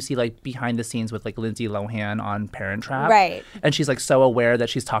like when you see like behind the scenes with like Lindsay Lohan on Parent Trap. Right. And she's like so aware that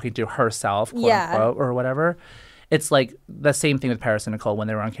she's talking to herself, quote Yeah. unquote, or whatever. it's like the same thing with Paris and Nicole when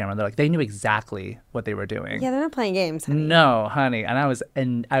they were on camera. They're like, they knew exactly what they were doing. Yeah, they're not playing games. Honey. No, honey. And I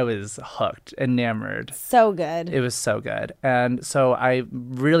was hooked, enamored. So good. It was so good. And so I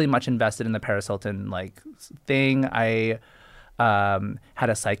really much invested in the Paris Hilton like thing. I had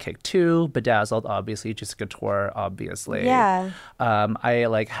a sidekick too, Bedazzled, obviously, Juicy Couture, obviously. Yeah. I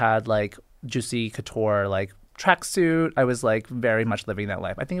like had like Juicy Couture like tracksuit. I was like very much living that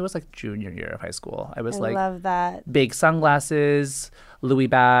life. I think it was like junior year of high school. I was like love that. Big sunglasses, Louis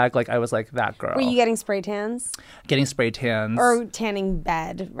bag. Like I was like that girl. Were you getting spray tans? Getting spray tans. Or tanning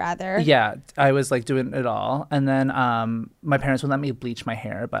bed, rather. Yeah, I was like doing it all. And then my parents would let me bleach my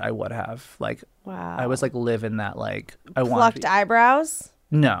hair, but I would have like, wow. I was like living that like, I Plucked eyebrows?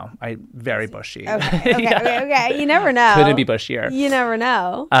 No, I very bushy. Okay. You never know. Couldn't be bushier. You never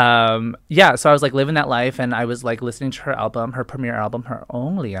know. Yeah, so I was like living that life, and I was like listening to her album, her premiere album, her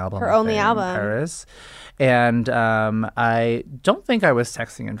only album, Paris. And I don't think I was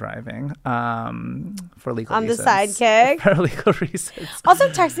texting and driving for legal reasons. On the sidekick? For legal reasons. Also,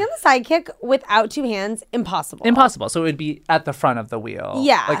 texting on the sidekick without two hands, impossible. Impossible. So it would be at the front of the wheel.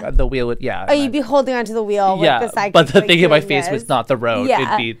 Yeah. Like the wheel would, yeah. Oh, you'd be holding onto the wheel with the sidekick. But the like, thing in my doing face this. was not the road. Yeah.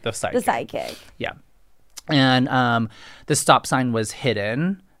 It'd be the sidekick. The sidekick. Yeah. And the stop sign was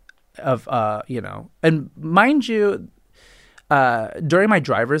hidden of, and mind you, during my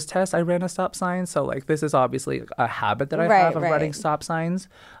driver's test, I ran a stop sign. So, like, this is obviously a habit that I have of running stop signs.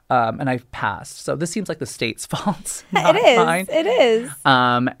 And I've passed. So this seems like the state's fault. Not mine. It is.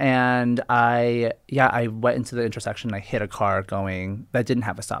 And I went into the intersection. I hit a car that didn't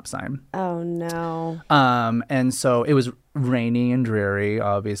have a stop sign. Oh, no. And so it was raining and dreary,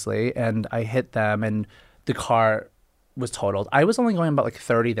 obviously. And I hit them, and the car was totaled. I was only going about like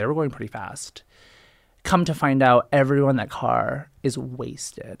 30. They were going pretty fast. Come to find out, everyone in that car is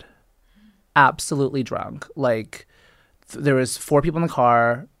wasted, absolutely drunk. Like, there was 4 people in the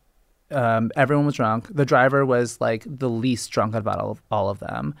car. Everyone was drunk. The driver was like the least drunk out of all of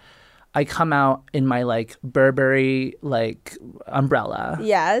them. I come out in my like Burberry like umbrella.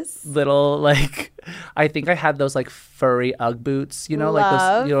 Yes. Little like, I think I had those like furry Ugg boots, like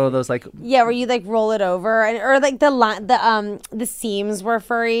those, those like. Yeah, where you like roll it over, or like the seams were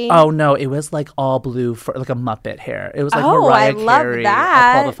furry. Oh no, it was like all blue for like a Muppet hair. It was like Mariah Mariah Carey. Love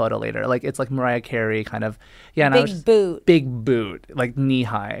that. I'll pull the photo later. Like it's like Mariah Carey kind of. Yeah, and big boot, like knee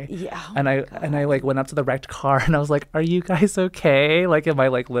high. Yeah. Oh and I like went up to the wrecked car and I was like, "Are you guys okay?" Like in my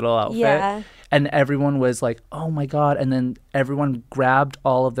like little outfit. Yeah. And everyone was like, "Oh my god!" And then everyone grabbed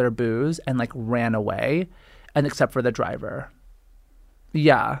all of their booze and like ran away, and except for the driver.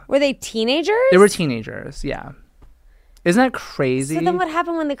 Yeah. Were they teenagers? They were teenagers. Yeah. Isn't that crazy? So then what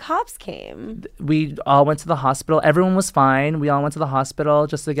happened when the cops came? We all went to the hospital. Everyone was fine. We all went to the hospital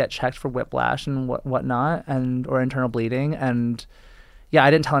just to get checked for whiplash and whatnot, or internal bleeding. And yeah,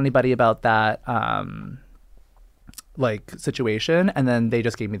 I didn't tell anybody about that like situation. And then they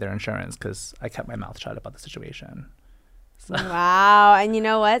just gave me their insurance because I kept my mouth shut about the situation. So. Wow. And you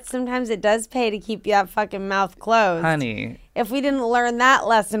know what? Sometimes it does pay to keep that fucking mouth closed. Honey. If we didn't learn that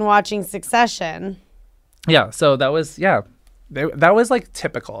lesson watching Succession. Yeah, so that was that was like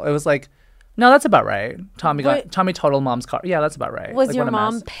typical. It was like, no, that's about right. Tommy totaled mom's car. Yeah, that's about right. Was like, your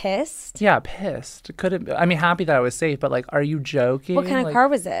mom pissed? Yeah, pissed. Happy that I was safe, but like, are you joking? What kind of car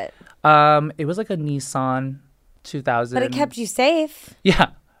was it? It was like a Nissan 2000. But it kept you safe. Yeah.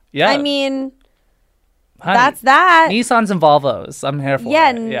 I mean, honey, that's that. Nissans and Volvos. I'm here for it.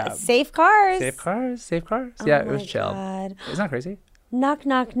 Yeah, safe cars. Safe cars. Oh yeah, it was chill. God. Isn't that crazy? Knock,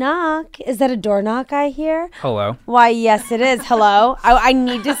 knock, knock. Is that a door knock I hear? Hello. Why, yes, it is. Hello. I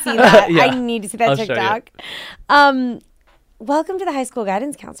need to see that. Yeah. I need to see that I'll TikTok. Welcome to the high school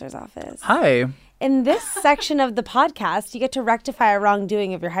guidance counselor's office. Hi. In this section of the podcast, you get to rectify a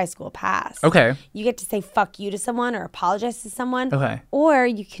wrongdoing of your high school past. Okay. You get to say fuck you to someone or apologize to someone. Okay. Or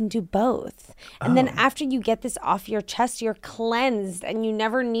you can do both. And then after you get this off your chest, you're cleansed and you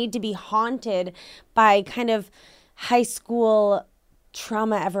never need to be haunted by kind of high school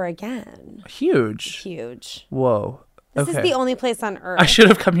trauma ever again. Huge. Whoa. This is the only place on earth. I should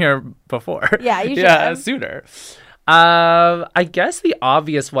have come here before. Yeah, you should have. Sooner. I guess the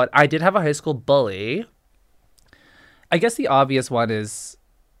obvious one, I did have a high school bully. I guess the obvious one is,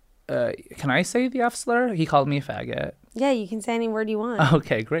 can I say the F slur? He called me a faggot. Yeah, you can say any word you want.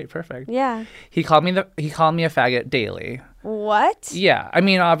 Okay, great, perfect. Yeah. He called me a faggot daily. What? Yeah, I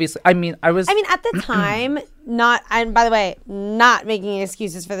mean, obviously, I mean, at the time, and by the way, not making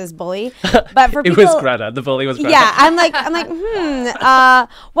excuses for this bully, but for people. It was Greta. The bully was Greta. Yeah, I'm like,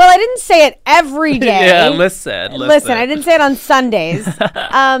 well, I didn't say it every day. Yeah, listen. I didn't say it on Sundays.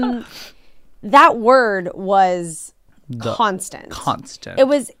 that word was constant. It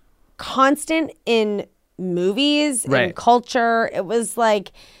was constant in movies, in culture. It was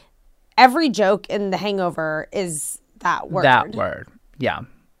like every joke in The Hangover is that word. That word. Yeah.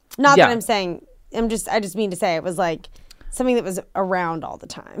 Not that I'm saying, I just mean to say it was like something that was around all the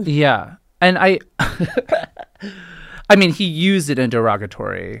time. Yeah. And I mean, he used it in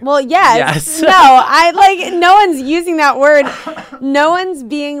derogatory. Well, yes. No, no one's using that word. No one's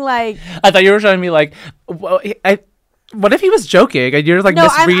being like. I thought you were trying to be like, well, what if he was joking and you're like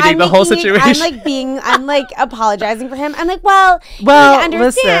misreading the whole situation? I'm like apologizing for him. I'm like, well, you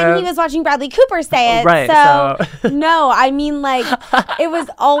understand he was watching Bradley Cooper say it. Right. So no, I mean like, it was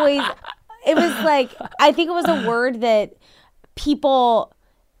like, I think it was a word that people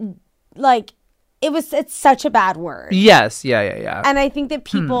like, it's such a bad word. Yes. Yeah. And I think that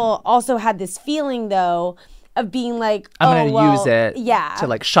people also had this feeling though of being like, I'm going to use it to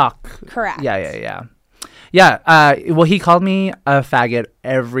like shock. Correct. Yeah. Well, he called me a faggot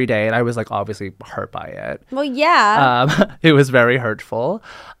every day, and I was like obviously hurt by it. Well, yeah. It was very hurtful.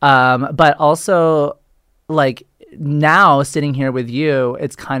 But also, like now sitting here with you,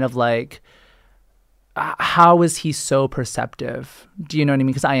 it's kind of like, how is he so perceptive? Do you know what I mean?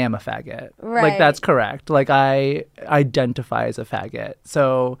 Because I am a faggot. Right. Like that's correct. Like I identify as a faggot.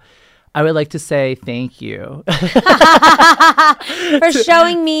 So I would like to say thank you for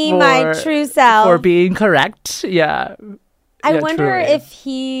showing me my true self. For being correct. Yeah. I wonder if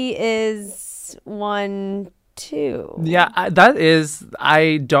he is one too. Yeah, I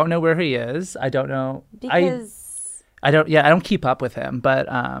don't know where he is. I don't know. Because I don't keep up with him, but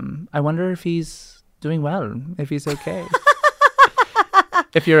I wonder if he's doing well, if he's okay.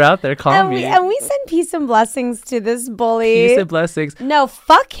 If you're out there, call me. And we send peace and blessings to this bully. Peace and blessings. No,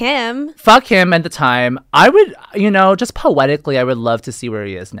 fuck him. Fuck him at the time. I would, just poetically, I would love to see where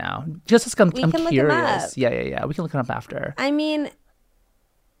he is now. Just because I'm curious. Look him up. Yeah. We can look him up after. I mean,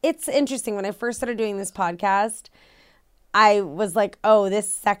 it's interesting. When I first started doing this podcast, I was like, oh,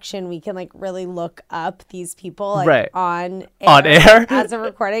 this section we can like really look up these people like on air as a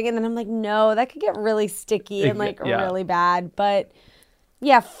recording. And then I'm like, no, that could get really sticky and like really bad. But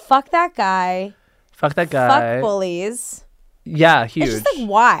yeah, fuck that guy. Fuck that guy. Fuck bullies. Yeah, huge. It's just like,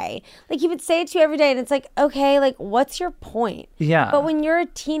 why? Like, he would say it to you every day, and it's like, okay, like, what's your point? Yeah. But when you're a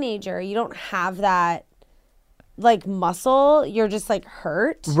teenager, you don't have that, like, muscle. You're just, like,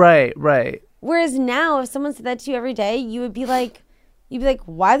 hurt. Right. Whereas now, if someone said that to you every day, you'd be like,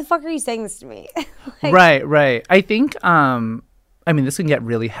 why the fuck are you saying this to me? Like, right. I think, I mean, this can get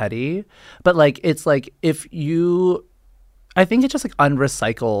really heady, but, like, it's like, I think it's just, like,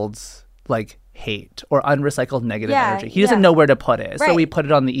 unrecycled, like, hate or unrecycled negative energy. He doesn't know where to put it. So we put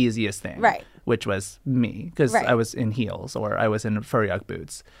it on the easiest thing. Right. Which was me, because I was in heels or I was in furry Ugg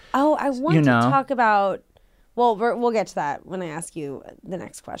boots. Oh, I want to talk about, well, we'll get to that when I ask you the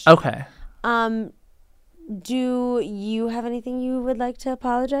next question. Okay. Do you have anything you would like to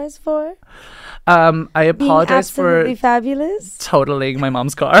apologize for? I apologize for absolutely fabulous. Totaling my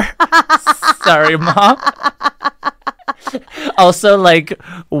mom's car. Sorry, Mom. Also, like,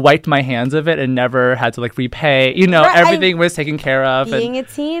 wiped my hands of it and never had to, like, repay. Everything was taken care of. Being a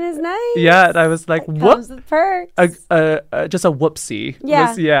teen is nice. Yeah, and I was like, what? Comes with perks. Just a whoopsie.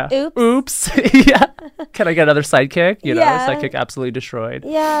 Yeah. Oops. Yeah. Can I get another sidekick? Sidekick absolutely destroyed.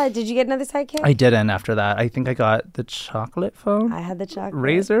 Yeah. Did you get another sidekick? I didn't after that. I think I got the chocolate phone. I had the chocolate.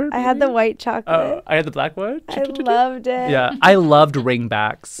 Razor? I had the white chocolate. I had the black one? I loved it. Yeah. I loved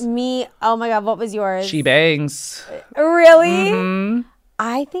ringbacks. Me? Oh my God. What was yours? She bangs. Really? Mm-hmm.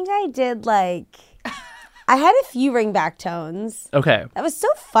 I think I did I had a few ringback tones. Okay. That was so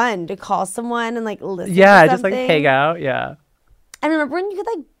fun to call someone and like listen. Yeah, to just like hang out. Yeah. And remember when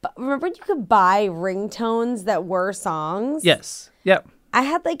you could buy ringtones that were songs? Yes. Yep. I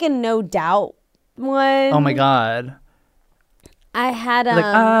had like a No Doubt one. Oh my God. I had like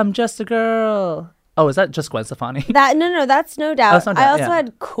I'm just a girl. Oh, is that just Gwen Stefani? No, that's No Doubt. That's No Doubt, I also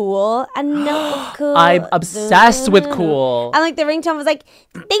had Cool. I know Cool. I'm obsessed with Cool. And like the ringtone was like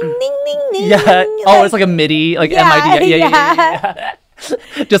ding ding ding ding. Yeah. Oh, it's like a MIDI, like MIDI. Yeah.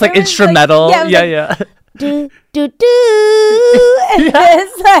 Just like instrumental. Like, yeah. Do do do. And it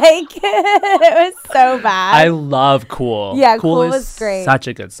was so bad. I love Cool. Yeah, Cool was great. Such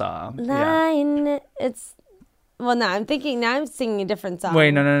a good song. Well, now I'm singing a different song.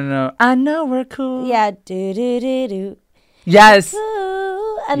 Wait, no. I know we're cool. Yeah, do do do do. Yes.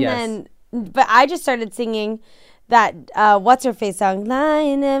 And then, but I just started singing that what's her face song?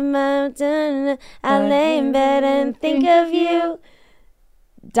 Lying in mountain, I lay in bed and think of you.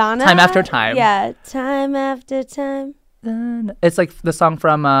 Donna. Time after time. Yeah, time after time. It's like the song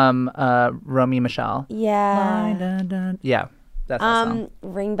from Romy Michelle. Yeah. Yeah, that's that song.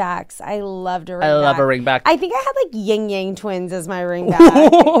 Ringbacks. I loved a ringback. I love a ringback. I think I had like Ying Yang Twins as my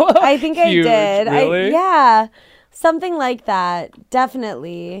ringback. I think Huge. I did. Really? Yeah. Something like that.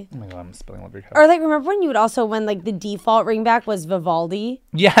 Definitely. Oh my god, I'm spilling over your cup. Or like, remember when you would also, when like the default ringback was Vivaldi?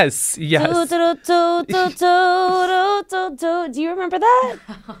 Yes. Do you remember that?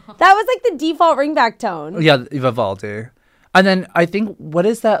 That was like the default ringback tone. Yeah, Vivaldi. And then I think, what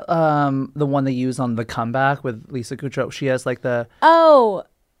is that, the one they use on The Comeback with Lisa Kudrow? She has like the... Oh.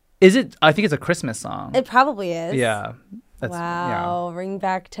 Is it? I think it's a Christmas song. It probably is. Yeah. Wow.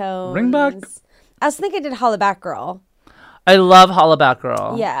 Ringback tones. Ringback. I also think I did Holla Back Girl. I love Holla Back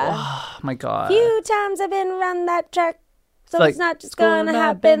Girl. Yeah. Oh my god. Few times I've been around that track, so Like, it's not just gonna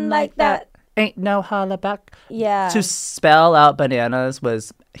happen like that. Ain't no holla back. Yeah. To spell out bananas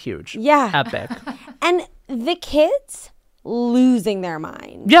was huge. Yeah. Epic. And the kids losing their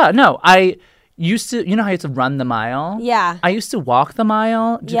mind. Yeah, no. I used to, you know how you used to run the mile? Yeah. I used to walk the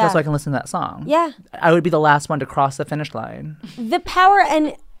mile just Yeah. so I can listen to that song. Yeah. I would be the last one to cross the finish line. The power,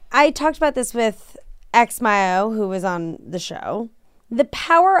 and I talked about this with X Mayo, who was on the show. The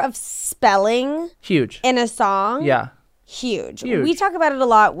power of spelling Huge. in a song. Yeah. Huge. Huge. We talk about it a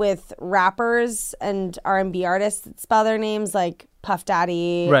lot with rappers and R&B artists that spell their names like Puff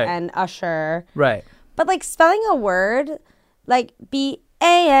Daddy Right. and Usher. Right. But like spelling a word like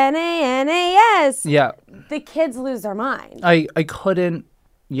B-A-N-A-N-A-S, Yeah. the kids lose their mind. I couldn't,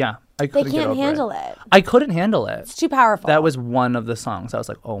 I They couldn't get can't over handle it. I couldn't handle it. It's too powerful. That was one of the songs. I was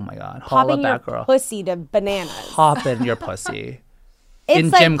like, oh my God. Holla popping your back, girl. pussy to bananas. Hop in your pussy. It's in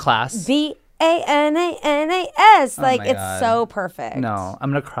like gym class. B-A-N-A-N-A-S. Like, my it's God. so perfect. No, I'm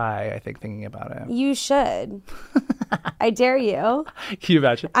going to cry, I think, thinking about it. You should. I dare you. Can you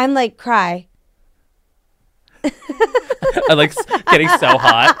imagine? I'm like, cry. I'm like getting so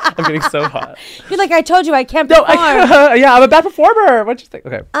hot. I'm getting so hot. You're like, I told you I can't No, perform. yeah, I'm a bad performer. What'd you think?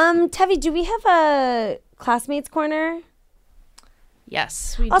 Okay. Tevi, do we have a classmates corner?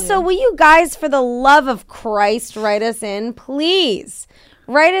 Yes, we Also, do. will you guys, for the love of Christ, write us in, please?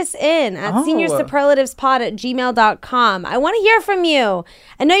 Write us in at Oh. seniorsuperlativespod@gmail.com. I want to hear from you.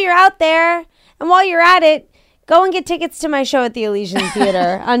 I know you're out there. And while you're at it, go and get tickets to my show at the Elysian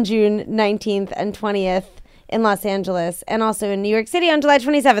Theater on June 19th and 20th in Los Angeles, and also in New York City on July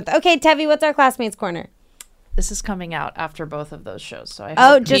 27th. Okay, Tevi, what's our classmates corner? This is coming out after both of those shows, so I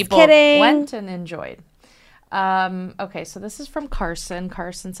Oh, hope just people kidding. went and enjoyed. Okay, so this is from Carson.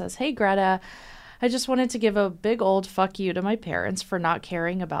 Carson says, "Hey Greta, I just wanted to give a big old fuck you to my parents for not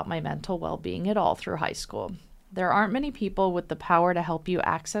caring about my mental well-being at all through high school. There aren't many people with the power to help you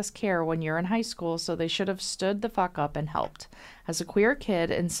access care when you're in high school, so they should have stood the fuck up and helped. As a queer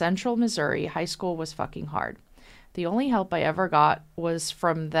kid in central Missouri, high school was fucking hard. The only help I ever got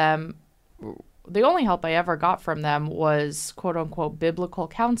from them was quote unquote biblical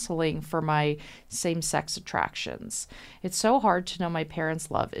counseling for my same-sex attractions. It's so hard to know my parents'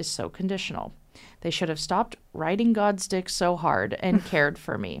 love is so conditional. They should have stopped riding God's dick so hard and cared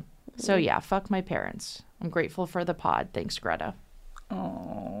for me. So yeah, fuck my parents. I'm grateful for the pod. Thanks, Greta."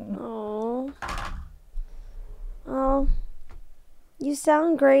 Oh. Oh. You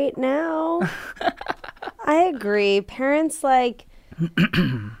sound great now. I agree. Parents, like,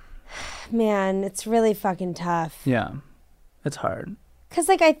 man, it's really fucking tough. Yeah. It's hard. Because,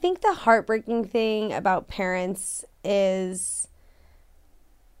 like, I think the heartbreaking thing about parents is,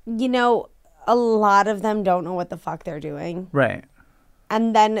 you know, a lot of them don't know what the fuck they're doing. Right.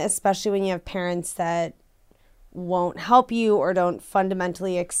 And then, especially when you have parents that won't help you or don't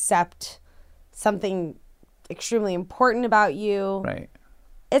fundamentally accept something extremely important about you. Right.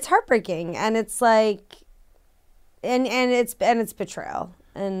 It's heartbreaking, and it's like, and it's betrayal.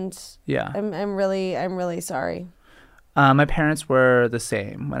 And Yeah. I'm really sorry. My parents were the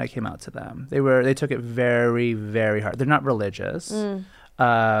same when I came out to them. They took it very, very hard. They're not religious.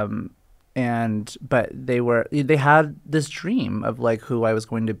 But they had this dream of like who I was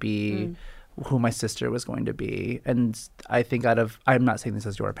going to be, who my sister was going to be. And I think I'm not saying this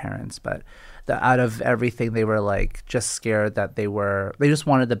as your parents, but out of everything, they were like just scared that they just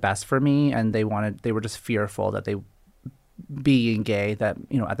wanted the best for me. And they were just fearful that being gay, that,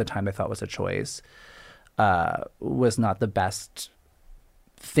 you know, at the time they thought was a choice, was not the best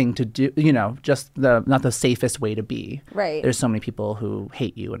thing to do, you know, just not the safest way to be. Right. There's so many people who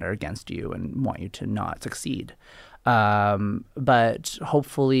hate you and are against you and want you to not succeed. But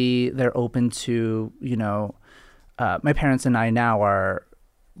hopefully they're open to, you know, my parents and I now are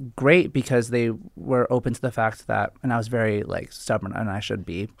great because they were open to the fact that, and I was very like stubborn, and I should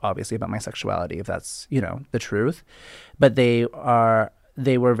be obviously about my sexuality if that's, you know, the truth. But they were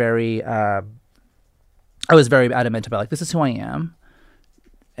very, I was very adamant about like, this is who I am.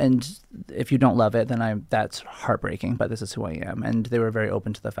 And if you don't love it, then that's heartbreaking, but this is who I am. And they were very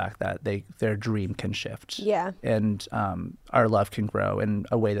open to the fact that their dream can shift. Yeah. And our love can grow in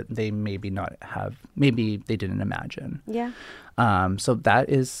a way that they maybe they didn't imagine. Yeah. So that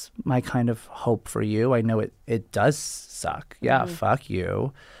is my kind of hope for you. I know it does suck. Yeah, fuck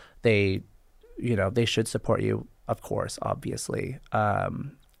you. They should support you, of course, obviously.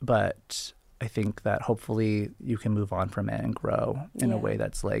 But I think that hopefully you can move on from it and grow in a way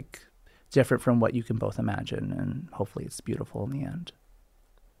that's like different from what you can both imagine, and hopefully it's beautiful in the end.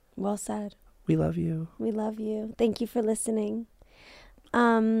 Well said. We love you. We love you. Thank you for listening.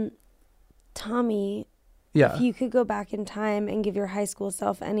 Tommy, yeah. If you could go back in time and give your high school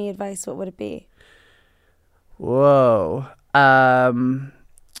self any advice, what would it be? Whoa. To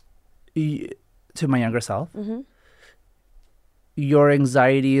my younger self. Your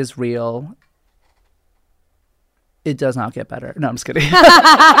anxiety is real. It does not get better. No, I'm just kidding.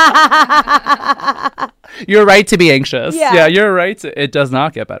 You're right to be anxious. Yeah, you're right. It does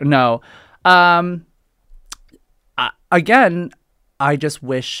not get better. No. Again, I just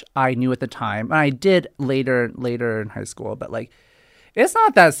wish I knew at the time. And I did later in high school. But, like, it's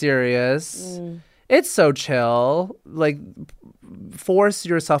not that serious. It's so chill. Like, force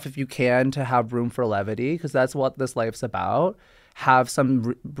yourself, if you can, to have room for levity, because that's what this life's about. Have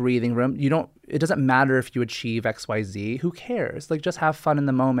some breathing room. It doesn't matter if you achieve XYZ. Who cares? Like, just have fun in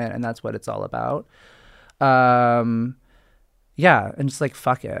the moment, and that's what it's all about. And just like,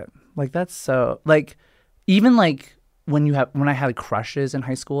 fuck it. Like, that's so, like, even like when I had crushes in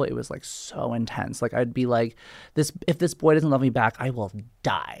high school, it was like so intense. Like, I'd be like, if this boy doesn't love me back, I will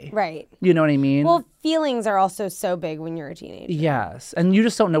die. Right. You know what I mean? Well, feelings are also so big when you're a teenager. Yes. And you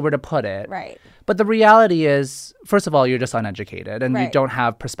just don't know where to put it. Right. But the reality is, first of all, you're just uneducated, and right. you don't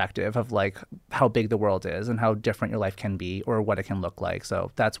have perspective of like how big the world is and how different your life can be or what it can look like.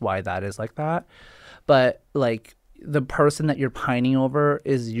 So that's why that is like that. But like, the person that you're pining over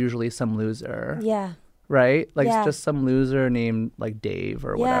is usually some loser. Yeah. Right? Like, it's just some loser named like Dave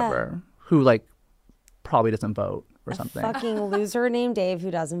or whatever, who like probably doesn't vote or something. Fucking loser named Dave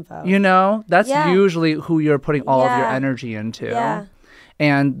who doesn't vote. You know, that's usually who you're putting all of your energy into. Yeah.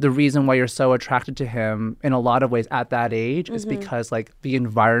 And the reason why you're so attracted to him in a lot of ways at that age is because like the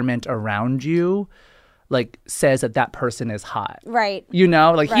environment around you like says that person is hot. Right. You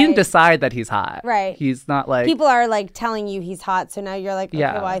know, like he didn't decide that he's hot. Right. He's not like, people are like telling you he's hot, so now you're like, okay,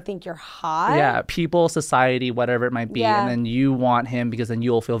 well, I think you're hot. Yeah, people, society, whatever it might be. And then you want him because then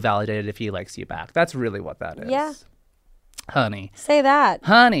you'll feel validated if he likes you back. That's really what that is. Yeah. Honey. Say that.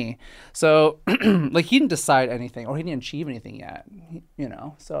 Honey. So, like, he didn't decide anything or he didn't achieve anything yet, you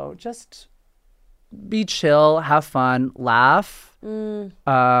know? So just be chill, have fun, laugh.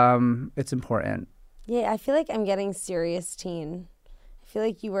 It's important. Yeah, I feel like I'm getting serious teen. I feel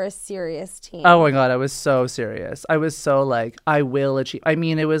like you were a serious teen. Oh my God, I was so serious. I was so like, I will achieve. I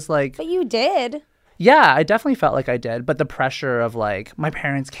mean, it was like. But you did. Yeah, I definitely felt like I did. But the pressure of like, my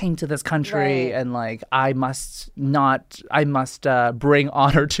parents came to this country and like, I must bring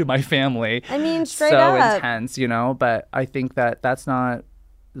honor to my family. I mean, straight so up. So intense, you know? But I think that's not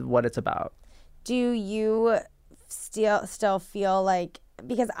what it's about. Do you still feel like,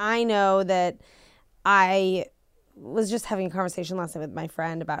 because I know that I was just having a conversation last night with my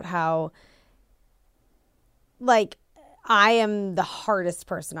friend about how, like, I am the hardest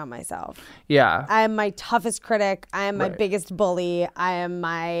person on myself. Yeah. I am my toughest critic. I am my biggest bully. I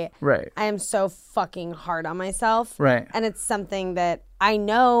am so fucking hard on myself. Right. And it's something that I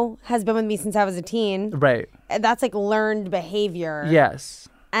know has been with me since I was a teen. Right. And that's like learned behavior. Yes.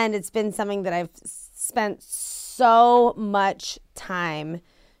 And it's been something that I've spent so much time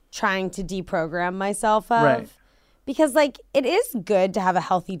trying to deprogram myself of. Right. Because, like, it is good to have a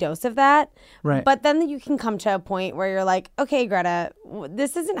healthy dose of that. Right. But then you can come to a point where you're like, okay, Greta,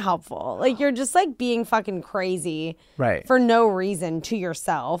 this isn't helpful. Like, you're just, like, being fucking crazy. Right. For no reason to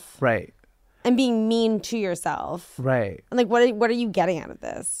yourself. Right. And being mean to yourself. Right. And, like, what are you getting out of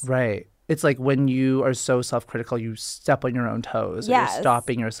this? Right. It's like when you are so self-critical, you step on your own toes. Yes. You're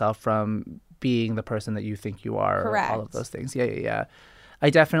stopping yourself from being the person that you think you are. Correct. Or all of those things. Yeah. I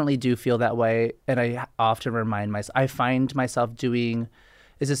definitely do feel that way, and I often remind myself. I find myself doing,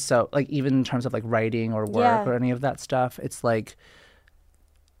 is this so, like, even in terms of like writing or work or any of that stuff, it's like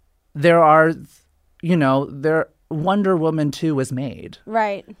Wonder Woman 2 was made.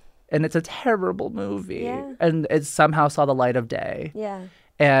 Right. And it's a terrible movie. Yeah. And it somehow saw the light of day. Yeah.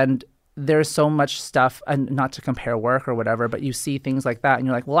 And there's so much stuff, and not to compare work or whatever, but you see things like that and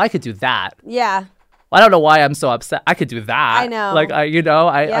you're like, well, I could do that. Yeah. I don't know why I'm so upset. I could do that. I know. Like, I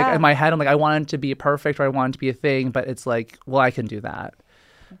Yeah. in my head, I'm like, I want it to be perfect or I want it to be a thing, but it's like, well, I can do that.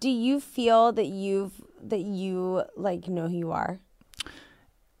 Do you feel that you like know who you are?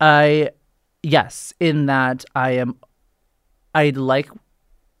 Yes, in that I like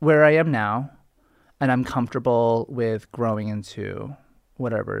where I am now, and I'm comfortable with growing into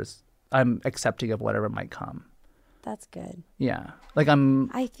I'm accepting of whatever might come. That's good. Yeah. Like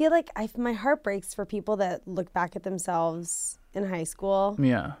I feel like my heart breaks for people that look back at themselves in high school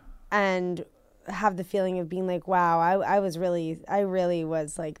yeah. and have the feeling of being like, wow, I really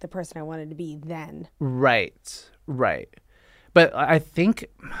was like the person I wanted to be then. Right. But I think,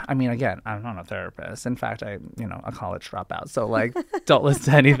 I mean, again, I'm not a therapist. In fact, I'm a college dropout. So, like, don't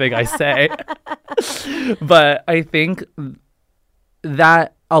listen to anything I say. But I think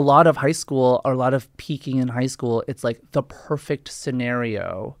that a lot of high school, or a lot of peaking in high school, it's like the perfect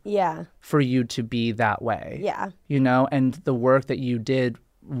scenario for you to be that way. Yeah. And the work that you did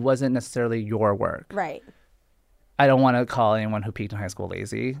wasn't necessarily your work. Right. I don't want to call anyone who peaked in high school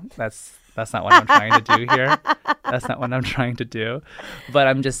lazy. That's not what I'm trying to do here. That's not what I'm trying to do. But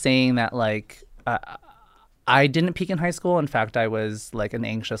I'm just saying that, like, I didn't peak in high school. In fact, I was like an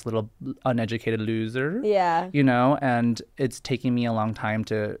anxious little uneducated loser. Yeah. And it's taking me a long time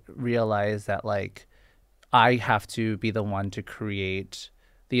to realize that, like, I have to be the one to create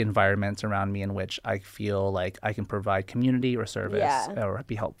the environments around me in which I feel like I can provide community or service or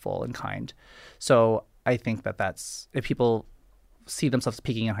be helpful and kind. So I think that's, if people see themselves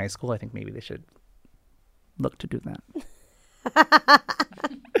peaking in high school, I think maybe they should look to do that.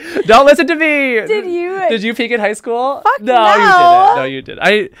 Don't listen to me. Did you peak in high school? Fuck no, you didn't. No, you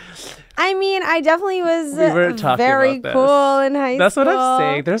didn't. I mean, I definitely was very cool in high school. That's what I'm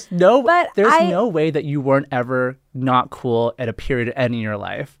saying. There's no way that you weren't ever not cool at a period in your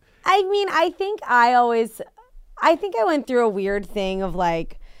life. I mean, I think I went through a weird thing of,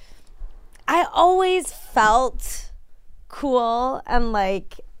 like, I always felt cool and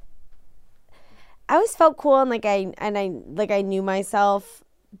like I knew myself.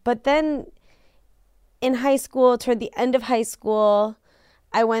 But then in high school, toward the end of high school,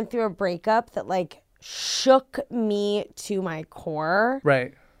 I went through a breakup that, like, shook me to my core.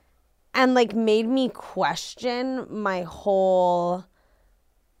 Right. And, like, made me question my whole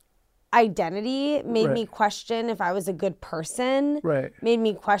identity, made me question if I was a good person. Right. Made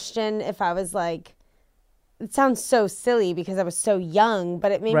me question if I was, like, it sounds so silly because I was so young,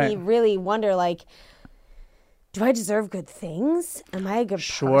 but it made me really wonder, like, do I deserve good things? Am I a good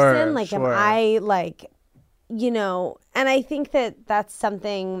person? Like, am I, like, and I think that that's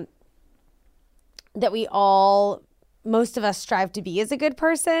something that most of us strive to be as a good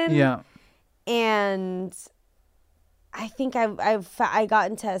person. Yeah. And I think I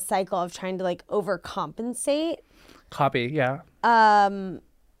got into a cycle of trying to, like, overcompensate. Copy, yeah.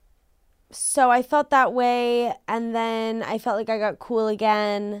 So I felt that way, and then I felt like I got cool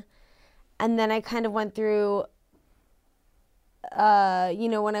again, and then I kind of went through,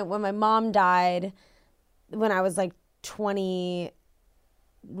 when my mom died, when I was like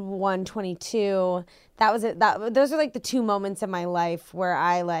 21, 22, those are like the two moments in my life where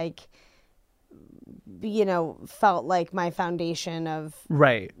I, like, felt like my foundation of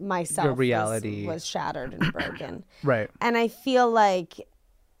myself, your reality was shattered and broken. Right. And I feel like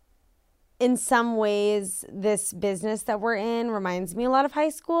in some ways this business that we're in reminds me a lot of high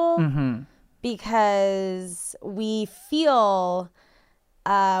school, because we feel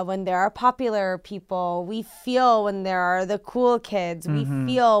when there are popular people, we feel when there are the cool kids, we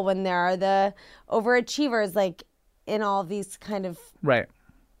feel when there are the overachievers, like, in all these kind of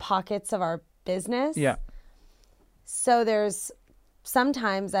pockets of our business. Yeah. So there's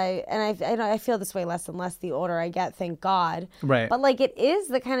sometimes I feel this way less and less the older I get, thank God. Right. But, like, it is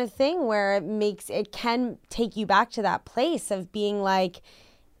the kind of thing where it can take you back to that place of being like,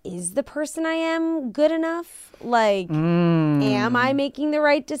 is the person I am good enough? Like, am I making the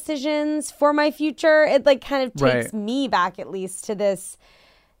right decisions for my future? It, like, kind of takes me back, at least, to this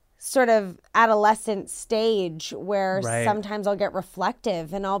sort of adolescent stage where sometimes I'll get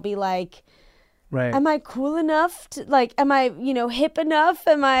reflective and I'll be like, am I cool enough to, like, am I, hip enough?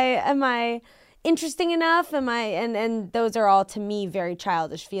 Am I interesting enough? And those are all, to me, very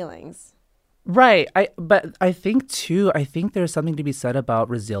childish feelings. Right. But I think there's something to be said about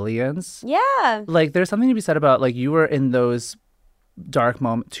resilience. Yeah. Like, there's something to be said about, like, you were in those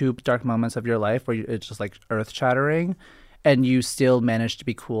two dark moments of your life where it's just, like, earth shattering, and you still managed to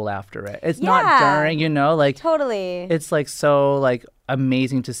be cool after it. It's not during, like, totally. It's like, so, like,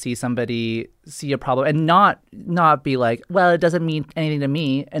 amazing to see somebody see a problem and not be like, well, it doesn't mean anything to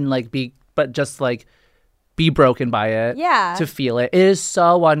me, and like but just like be broken by it. Yeah. To feel it. It is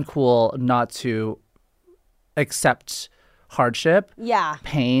so uncool not to accept hardship,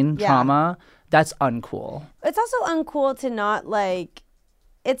 pain, trauma. That's uncool. It's also uncool to not like.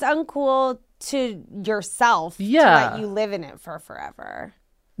 It's uncool to yourself to let you live in it for forever.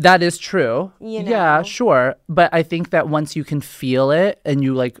 That is true. You know? Yeah, sure. But I think that once you can feel it and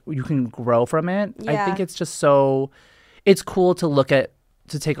you can grow from it, I think it's just it's cool to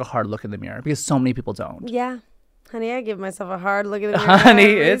take a hard look in the mirror because so many people don't. Yeah. Honey, I give myself a hard look in the mirror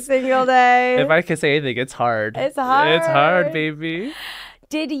every single day. If I can say anything, it's hard. It's hard. It's hard, baby.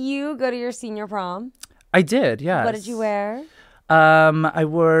 Did you go to your senior prom? I did, yes. What did you wear? I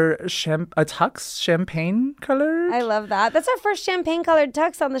wore a tux, champagne colored. I love that. That's our first champagne colored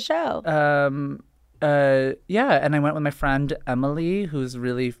tux on the show. Yeah, and I went with my friend Emily, who's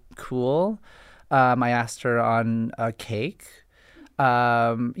really cool. I asked her on a cake.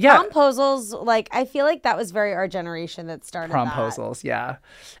 Promposals, like I feel like that was very our generation that started promposals, yeah.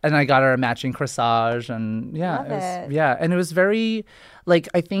 And I got her a matching corsage, and and it was very, like,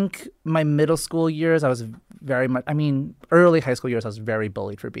 I think my middle school years, I was very much. I mean, early high school years, I was very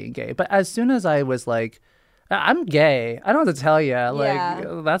bullied for being gay. But as soon as I was like, I'm gay, I don't have to tell you,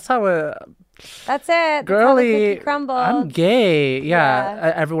 like that's how it. That's it. Girly, that's how the I'm gay.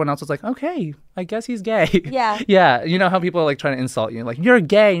 Yeah. Everyone else was like, okay, I guess he's gay. Yeah. Yeah. You know how people are like trying to insult you, like, you're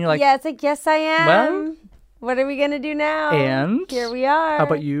gay, and you're like, yeah, it's like, yes, I am. Well, what are we gonna do now? And here we are. How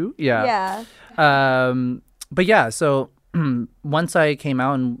about you? Yeah. Yeah. But yeah, so once I came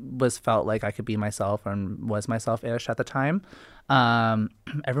out and felt like I could be myself and was myself-ish at the time,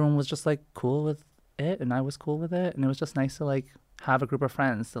 everyone was just like cool with it, and I was cool with it, and it was just nice to like have a group of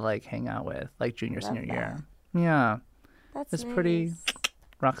friends to like hang out with, like senior year. Yeah. It's nice. Pretty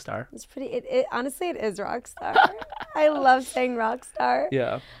rock star. It's pretty. It honestly, it is rock star. I love saying rock star.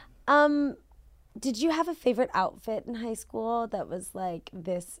 Yeah. Did you have a favorite outfit in high school that was like,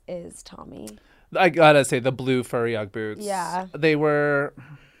 this is Tommy? I gotta say, the blue furry Ugg boots. Yeah. They were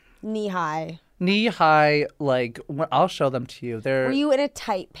knee high. Like, I'll show them to you. Were you in a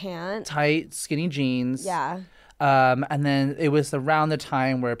tight pant? Tight, skinny jeans. Yeah. And then it was around the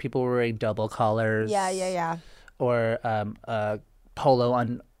time where people were wearing double collars. Yeah. Or a polo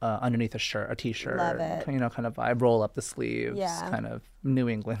underneath a t-shirt. Love it. You know, kind of vibe. Roll up the sleeves. Yeah. Kind of New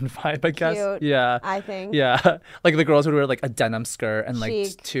England vibe, I guess. Cute, yeah. I think. Yeah. Like the girls would wear like a denim skirt and like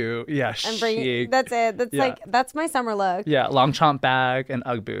Chic. chic. That's it. That's my summer look. Yeah, long chomp bag and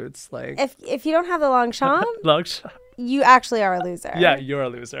Ugg boots. Like, if you don't have the long chomp, you actually are a loser. Yeah, you're a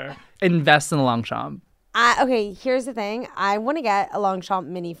loser. Invest in a long chomp. Okay, here's the thing. I want to get a long chomp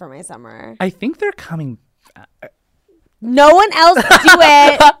mini for my summer. I think they're coming. No one else do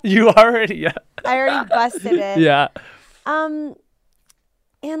it. You already. Yeah. I already busted it. Yeah.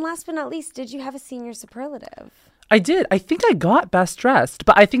 And last but not least, did you have a senior superlative? I did. I think I got best dressed,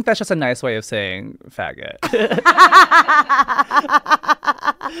 but I think that's just a nice way of saying faggot.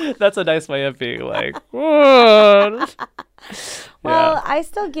 That's a nice way of being like, whoa. Well, Yeah. I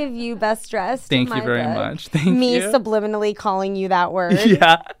still give you best dressed. Thank you very much. Thank you. Me subliminally calling you that word.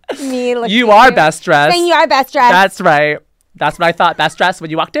 Yeah. Me looking You at are best dressed. Saying you are best dressed. That's right. That's what I thought. Best dressed when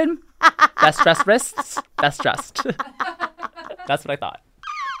you walked in. Best dressed wrists. Best dressed. That's what I thought.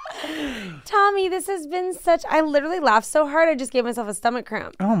 Tommy, this has been I literally laughed so hard I just gave myself a stomach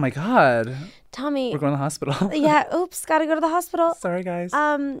cramp. Oh my God. Tommy. We're going to the hospital. Yeah, oops, gotta go to the hospital. Sorry, guys.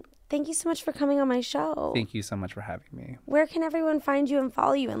 Thank you so much for coming on my show. Thank you so much for having me. Where can everyone find you and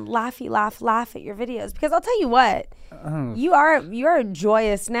follow you and laugh at your videos? Because I'll tell you what, you are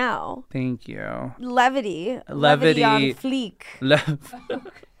joyous now. Thank you. Levity on fleek.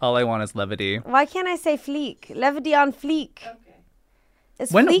 All I want is levity. Why can't I say fleek? Levity on fleek. Okay.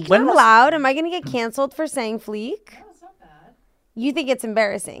 Is when fleek not allowed? Am I going to get canceled for saying fleek? No, it's not bad. You think it's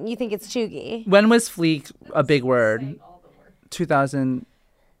embarrassing. You think it's chuggy. When was fleek a big word? 2000.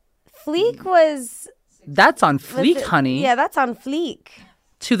 Fleek was... That's on fleek, honey. Yeah, that's on fleek.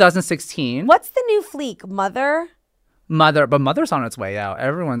 2016. What's the new fleek? Mother? Mother, but Mother's on its way out.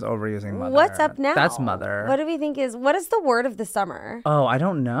 Everyone's overusing Mother. What's up now? That's Mother. What do we think what is the word of the summer? Oh, I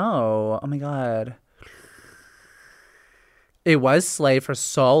don't know. Oh my God. It was slay for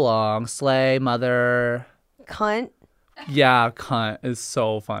so long. Slay, Mother. Cunt. Yeah, cunt is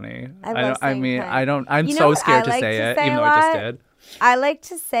so funny. cunt. I'm so scared to say it, even though I just did. I like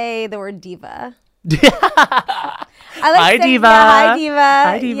to say the word diva. I like Hi, saying, Diva. Yeah, hi, Diva.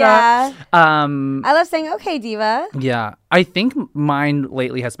 Hi, Diva. Yeah. Um, I love saying, okay, Diva. yeah. I think mine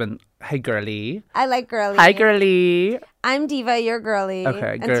lately has been, hey, girly. I like girly. Hi, girly. I'm Diva, you're girly.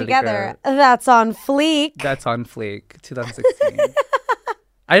 Okay, and girly together, that's on fleek. That's on Fleek, 2016.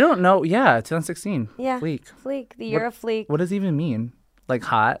 I don't know. Yeah, 2016. Yeah. Fleek. Fleek, the year of fleek. What does it even mean? Like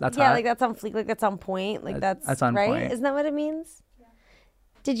hot? That's Yeah, hot? like that's on fleek, like that's on point. Like that's on right? point. Isn't that what it means? Yeah.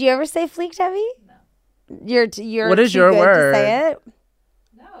 Did you ever say fleek, Debbie? No. You're What is too your good word? To say it?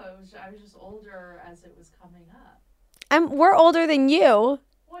 No, I was just older as it was coming up. We're older than you.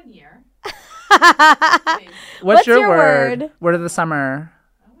 1 year. What's your word? Word of the summer.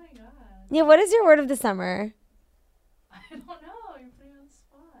 Oh my god. Yeah, what is your word of the summer? I don't know. You're putting me on the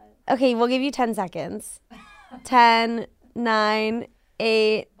spot. Okay, we'll give you 10 seconds. 10, 9,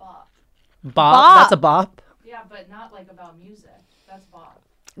 8. Bop. Bop? That's a bop? Yeah, but not like about music. That's bop.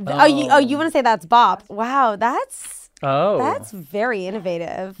 Oh, you want to say that's bop? Wow, that's Oh. very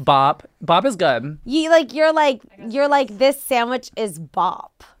innovative. Bop. Bop is good. You're like this sandwich is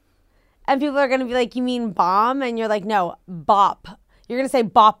bop, and people are gonna be like, you mean bomb? And you're like, no, bop. You're gonna say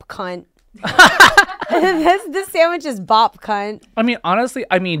bop, cunt. this sandwich is bop, cunt. I mean, honestly,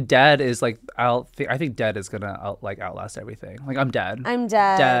 dead is like, I think dead is gonna outlast everything. Like, I'm dead. I'm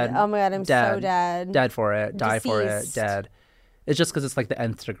dead. Dead. Oh my god, I'm so dead. Dead for it. Die for it. Deceased. Dead. It's just because it's like the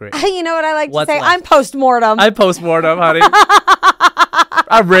nth degree. You know what I like What's to say? left? I'm post-mortem. I'm post-mortem, honey.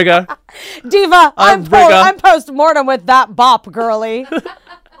 I'm Rigga. Diva, I'm Rigga. post-mortem with that bop, girly.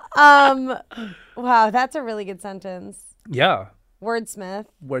 Wow, that's a really good sentence. Yeah. Wordsmith.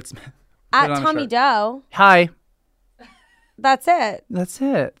 Wordsmith. At Put it on a Tommy shirt. Doe. Hi. That's it. That's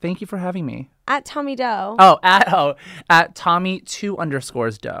it. Thank you for having me. At Tommy Doe. At Tommy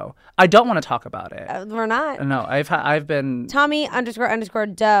 2_Doe. I don't want to talk about it. We're not. No, I've been. Tommy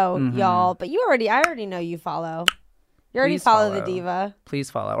 __ Doe, y'all. But I already know you follow. You already Please follow the diva. Please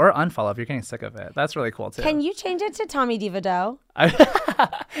follow or unfollow if you're getting sick of it. That's really cool too. Can you change it to Tommy Diva Doe?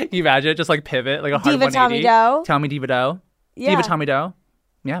 You imagine just like pivot like a hard Diva 180. Tommy Doe? Tommy Diva Doe. Yeah. Diva Tommy Doe.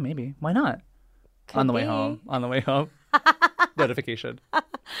 Yeah, maybe. Why not? On the way be. home. On the way home. Notification.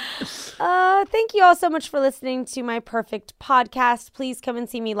 Thank you all so much for listening to my perfect podcast. Please come and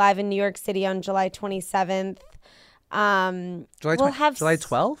see me live in New York City on July 27th. July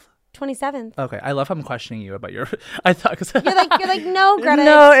 12th? 27th. Okay, I love how I'm questioning you about your. I thought because You're like no, Greta.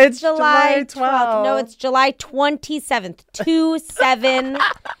 No, it's July July 12th. No, it's July 27th. 27,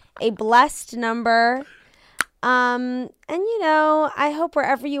 a blessed number. And I hope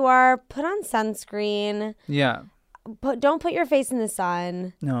wherever you are, put on sunscreen. Yeah. Don't put your face in the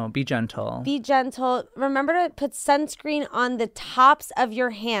sun. No, be gentle. Be gentle. Remember to put sunscreen on the tops of your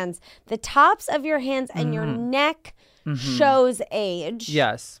hands. The tops of your hands and your neck shows age.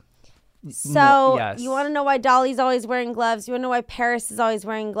 Yes. So Yes. you want to know why Dolly's always wearing gloves? You want to know why Paris is always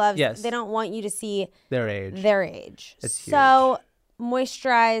wearing gloves? Yes. They don't want you to see Their age. It's so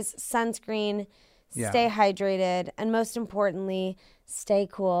moisturize, sunscreen, Yeah. stay hydrated, and most importantly, stay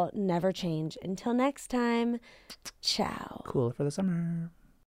cool. Never change. Until next time, ciao. Cool for the summer.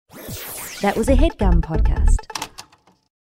 That was a HeadGum podcast.